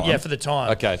time. Yeah, for the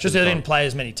time. Okay, Just for the they time. didn't play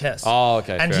as many tests. Oh,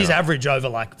 okay, And fair his enough. average over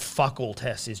like fuck all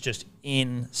tests is just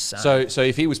insane. So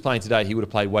if he was playing today, he would have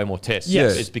played way more tests.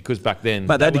 Yes. It's because back then.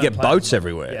 But they had to weren't get playing boats as well.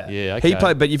 everywhere. Yeah, He okay.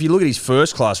 played, but if you look at his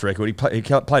first class record, he played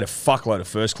a fuckload of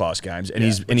first class games, and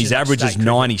which his is like average is state cricket.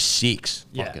 96.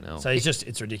 yeah. Fucking hell. So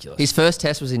it's ridiculous. His first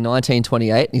test was in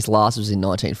 1928 and his last was in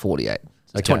 1948.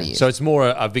 So it's 20 years. So it's more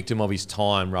a victim of his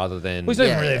time rather than. Well, he's not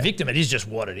even Yeah, really yeah. a victim. It is just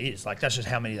what it is. Like that's just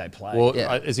how many they play. Well,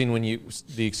 Yeah. as in when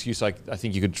the excuse, like I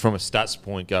think you could, from a stats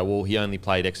point, go, well, he only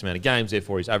played X amount of games,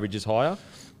 therefore his average is higher.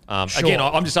 Sure. Again,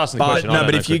 I'm just asking the But question. I no, don't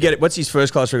but know if you cricket. get it, what's his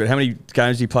first class record? How many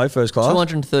games do you play first class?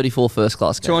 234 first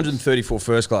class games. 234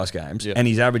 first class games, Yeah. and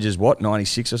his average is what,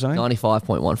 96 or something?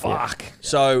 95.14. fuck.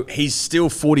 So he's still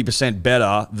 40%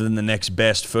 better than the next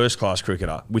best first class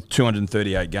cricketer with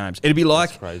 238 games. It'd be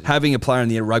like crazy. having a player in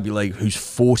the rugby league who's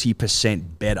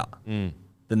 40% better than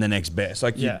the next best.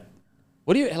 Like, Yeah.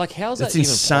 What do you like? How's that's that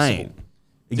even insane. possible?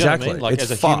 Do you know what I Exactly. mean? Like it's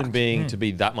as a fucked. human being to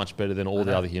be that much better than all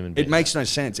the other human beings. It makes no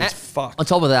sense. It's On fucked.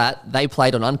 top of that, they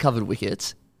played on uncovered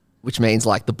wickets, which means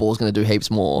like the ball's going to do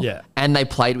heaps more. Yeah. And they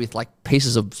played with like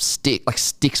pieces of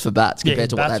sticks for bats Yeah, compared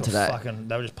to what they have bats were today. fucking.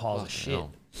 They were just piles of shit.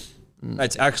 hell.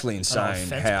 It's actually insane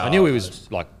offensive. how. I knew he was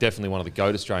like definitely one of the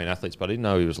GOAT Australian athletes, but I didn't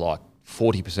know he was like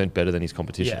 40% better than his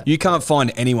competition. Yeah. You can't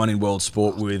find anyone in world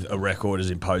sport with a record as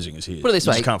imposing as his. Put it this You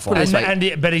way, just can't put find it it. this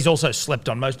way. But he's also slept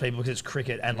on most people because it's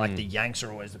cricket, and like the Yanks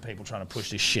are always the people trying to push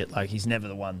this shit. Like he's never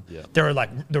the one. Yeah. There are like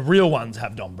the real ones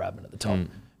have Don Bradman at the top.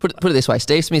 Put it this way,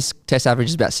 Steve Smith's test average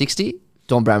is about 60,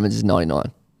 Don Bradman's is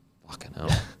 99. Fucking hell.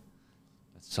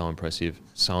 That's so impressive.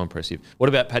 So impressive. What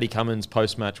about Paddy Cummins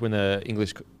post match when the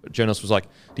English journalist was like,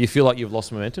 do you feel like you've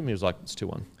lost momentum? He was like, it's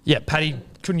 2-1. Yeah, Paddy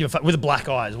couldn't give a fuck with a black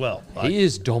eye as well. Like, He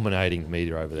is dominating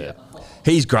media over there.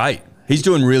 He's great. He's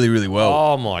doing really, really well.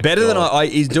 Oh, my better than God.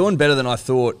 he's doing better than I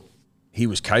thought he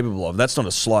was capable of. That's not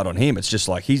a slight on him. It's just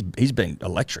like he's been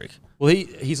electric. Well,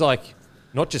 he's like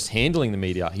not just handling the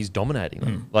media, he's dominating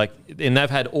them. Like, and they've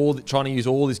had trying to use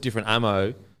all this different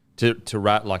ammo to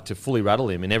fully rattle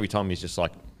him, and every time he's just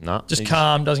like, nah. just He's-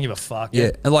 calm, doesn't give a fuck.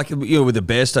 Yeah, and like with the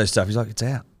Bairstow stuff, he's like, it's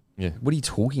out. Yeah. What are you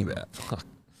talking about? That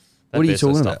What are you Bearstow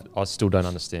talking stuff, about? I still don't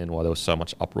understand why there was so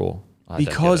much uproar. I don't get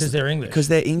Because it. they're English. Because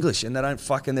they're English and they don't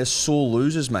fucking. They're sore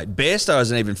losers, mate. Bairstow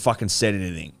hasn't even fucking said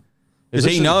anything. Because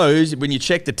he knows when you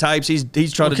check the tapes, he's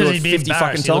tried to do Because it he'd be 50 fucking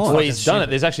embarrassed. He looks times. Well, like he's a done shit. it.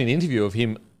 There's actually an interview of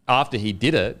him after he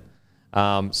did it,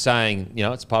 saying,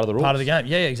 it's part of the rules. Part of the game.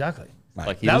 Yeah, exactly.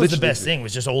 Like, he That was the literally- best thing.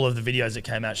 Was just all of the videos that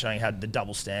came out showing how the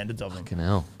double standards of them. Fucking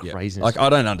hell, Yeah. craziness. Like I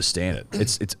don't understand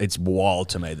it. It's wild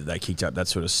to me that they kicked up that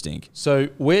sort of stink. So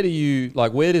where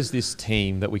does this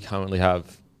team that we currently have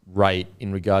rate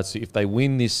in regards to if they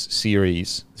win this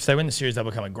series? If they win the series, they'll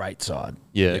become a great side.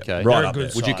 Yeah, okay. right They're a up good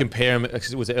there. Would you side. compare them?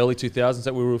 Was it early 2000s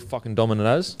that we were fucking dominant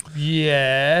as?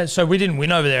 Yeah. So we didn't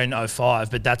win over there in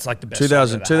 05, but that's like the best.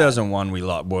 2000, side we've ever had. 2001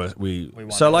 we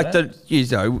won so over like there?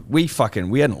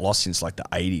 we hadn't lost since like the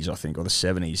 80s I think or the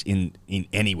 70s in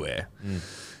anywhere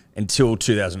until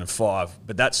 2005,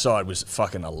 but that side was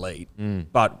fucking elite.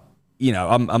 But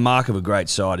a mark of a great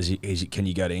side is can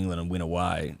you go to England and win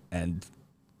away, and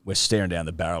we're staring down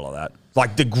the barrel of that.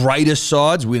 Like the greatest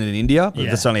sides win in India, but Yeah.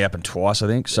 that's only happened twice, I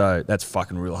think. So that's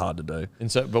fucking real hard to do.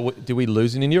 And so, but did we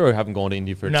lose in India or haven't gone to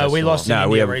India for a No, test we for a lost while? in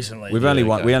we India have recently. We've only Yeah,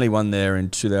 won. okay. We only won there in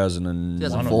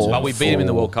 2004. Or But we beat him in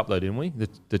the World Cup though, didn't we?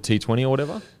 The T20 or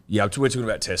whatever. Yeah, we're talking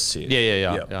about tests here.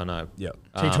 Yeah, I know. Yeah.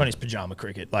 T20's pajama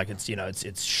cricket. Like it's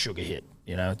it's sugar hit.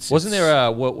 Wasn't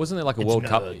there like a World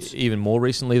Cup nerds. even more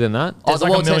recently than that? Oh, There's the like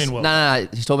a World million Test. World- No.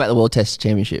 He's talking about the World Test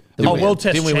Championship. World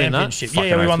Test Didn't we win that? Championship. Fucking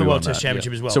Yeah, we oath won the we World won Test that,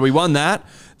 Championship yeah. as well. So we won that.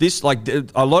 This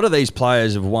a lot of these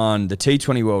players have won the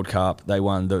T20 World Cup. They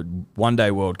won the One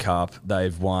Day World Cup.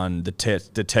 They've won the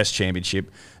Test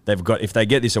Championship. They've got, if they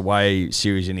get this away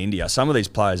series in India, some of these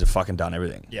players have fucking done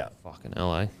everything. Yeah. Fucking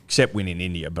LA. Except win in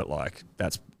India, but like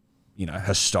that's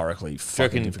historically Do you fucking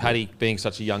reckon difficult. Paddy, being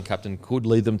such a young captain, could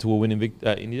lead them to a win in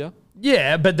India?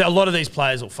 Yeah, but a lot of these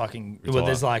players will fucking. Well,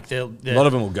 there's like they're, A lot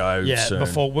of them will go Yeah, soon.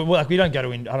 before we don't go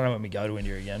to India. I don't know when we go to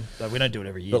India again. Like, we don't do it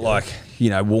every year. But do we?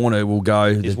 like, Warner will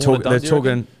go. They're Warner done, do you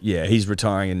reckon? Yeah, he's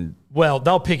retiring and well,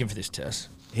 they'll pick him for this test.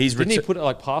 he's Didn't he put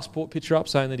a passport picture up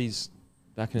saying that he's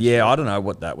back in? Yeah, I don't know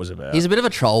what that was about. He's a bit of a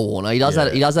troll, Warner. He does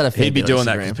that. He does that a fair He'd be bit on doing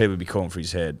that Instagram. because people would be calling for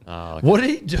his head. What did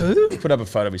he do? Put up a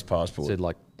photo of his passport. Said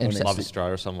like Interesting. love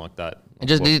Australia or something like that. And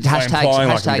just did implying like I'm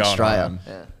hashtag going Australia. home.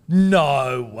 Yeah.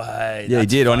 No way. Yeah, he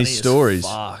That's did on his funny as stories.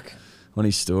 Fuck. On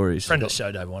his stories. Friend of the show,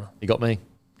 Dave Warner. He got me.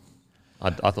 I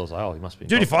thought it was like, oh, he must be.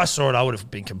 Dude, if I saw it, I would have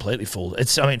been completely fooled.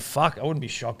 Fuck, I wouldn't be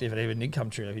shocked if it even did come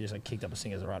true. If he just kicked up a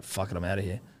singer, right, fuck it, I'm out of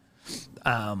here.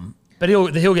 But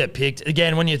he'll get picked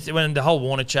again when the whole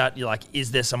Warner chat. You're like, is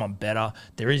there someone better?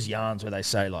 There is yarns where they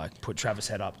say like, put Travis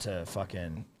Head up to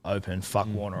fucking open, fuck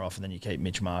Warner off, and then you keep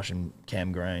Mitch Marsh and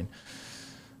Cam Green.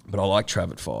 But I like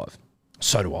Trav at 5.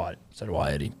 So do I,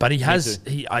 Eddie. But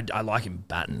I like him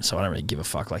batting, so I don't really give a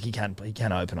fuck. Like he can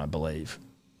open, I believe.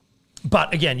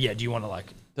 But again, yeah. Do you want to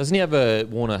like? Doesn't he have a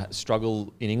Warner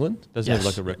struggle in England? Doesn't he have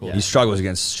like a record? Yeah. He struggles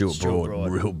against Stuart Stuart Broad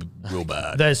Broad. real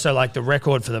bad. The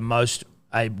record for the most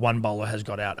one bowler has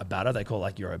got out a batter. They call it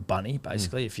like you're a bunny,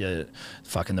 basically. If you're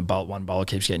fucking one bowler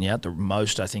keeps getting you out, the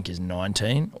most I think is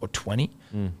 19 or 20.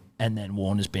 And then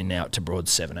Warner's been out to Broad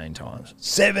 17 times.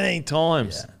 17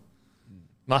 times. Yeah.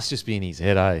 Must just be in his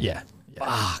head, eh? Yeah.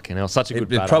 Fucking hell, such a good It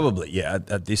batter. probably, yeah.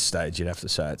 At this stage, you'd have to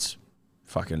say it's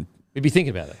fucking. We'd be thinking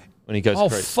about it when he goes Oh,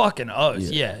 to crease. fucking oath.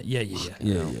 Yeah. Yeah.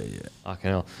 Fucking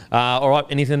hell. All right,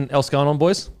 anything else going on,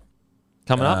 boys?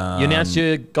 Coming up? You announced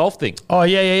your golf thing. Oh,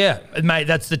 yeah. Mate,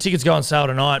 that's the tickets go on sale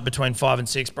tonight between 5 and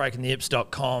 6,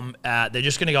 breakingtheips.com. They're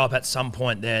just going to go up at some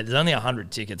point there. There's only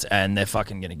 100 tickets and they're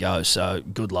fucking going to go. So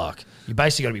good luck. You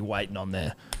basically got to be waiting on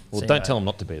there. Well, So, don't tell him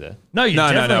not to be there. No, you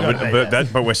definitely gotta be there.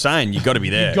 But we're saying you've got to be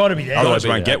there. You've got to be there. Otherwise, we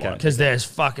Gotta won't be get there, one. Because there's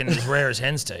fucking as rare as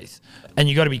hen's teeth. And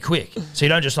you got to be quick. So you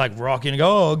don't just like rock in and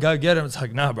go, oh, go get them. It's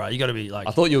like, no, bro. You got to be like,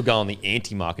 I thought you were going the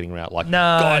anti-marketing route. Like, no,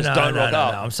 guys, no, don't no, rock no,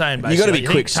 up. no. I'm saying You basically, gotta be I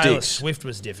think quick Taylor sticks. Swift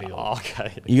was difficult. Oh,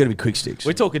 okay. You got to be quick sticks.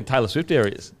 We're talking Taylor Swift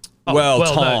areas. well,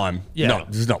 well, no. time. Yeah. No,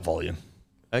 this is not volume.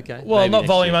 Okay. Well, maybe not next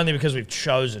volume year. only because we've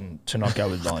chosen to not go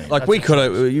with volume. Like That's we what-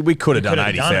 could have done could've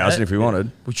 80,000 it. if we wanted.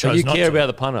 We But chose you not care to. about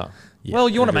the punter. Well,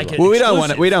 you want to make it. Well,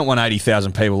 exclusive. we don't want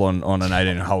 80,000 people on an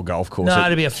 18-hole golf course. No,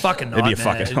 it'd be a fucking It'd nightmare. be a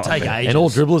fucking It'd take nightmare. ages. And all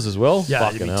dribblers as well? Yeah,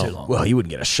 Fucking it'd be hell. too long. Well, you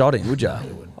wouldn't get a shot in, would you?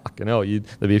 Fucking hell. There'd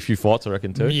be a few fights, I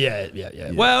reckon, too.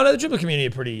 Yeah. Well, no, the dribbler community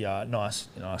are pretty nice.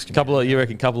 You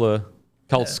reckon couple of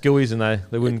skillies and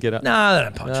they wouldn't get up? No, they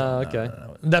don't punch. No, on. okay. No.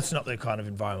 That's not the kind of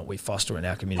environment we foster in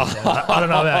our community. I don't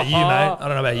know about you, mate. I don't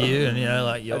know about you. And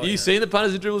Have you seen the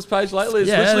punters and dribblers page lately? It's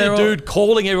Yeah, literally they're a dude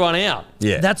calling everyone out.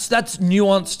 Yeah. That's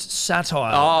nuanced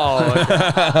satire. Oh,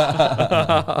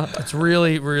 It's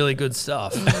really, really good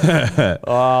stuff. the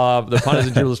punters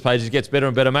and dribblers page gets better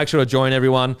and better. Make sure to join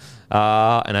everyone.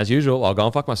 And as usual, I'll go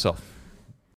and fuck myself.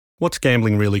 What's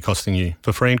gambling really costing you?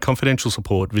 For free and confidential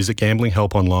support, visit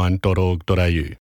gamblinghelponline.org.au.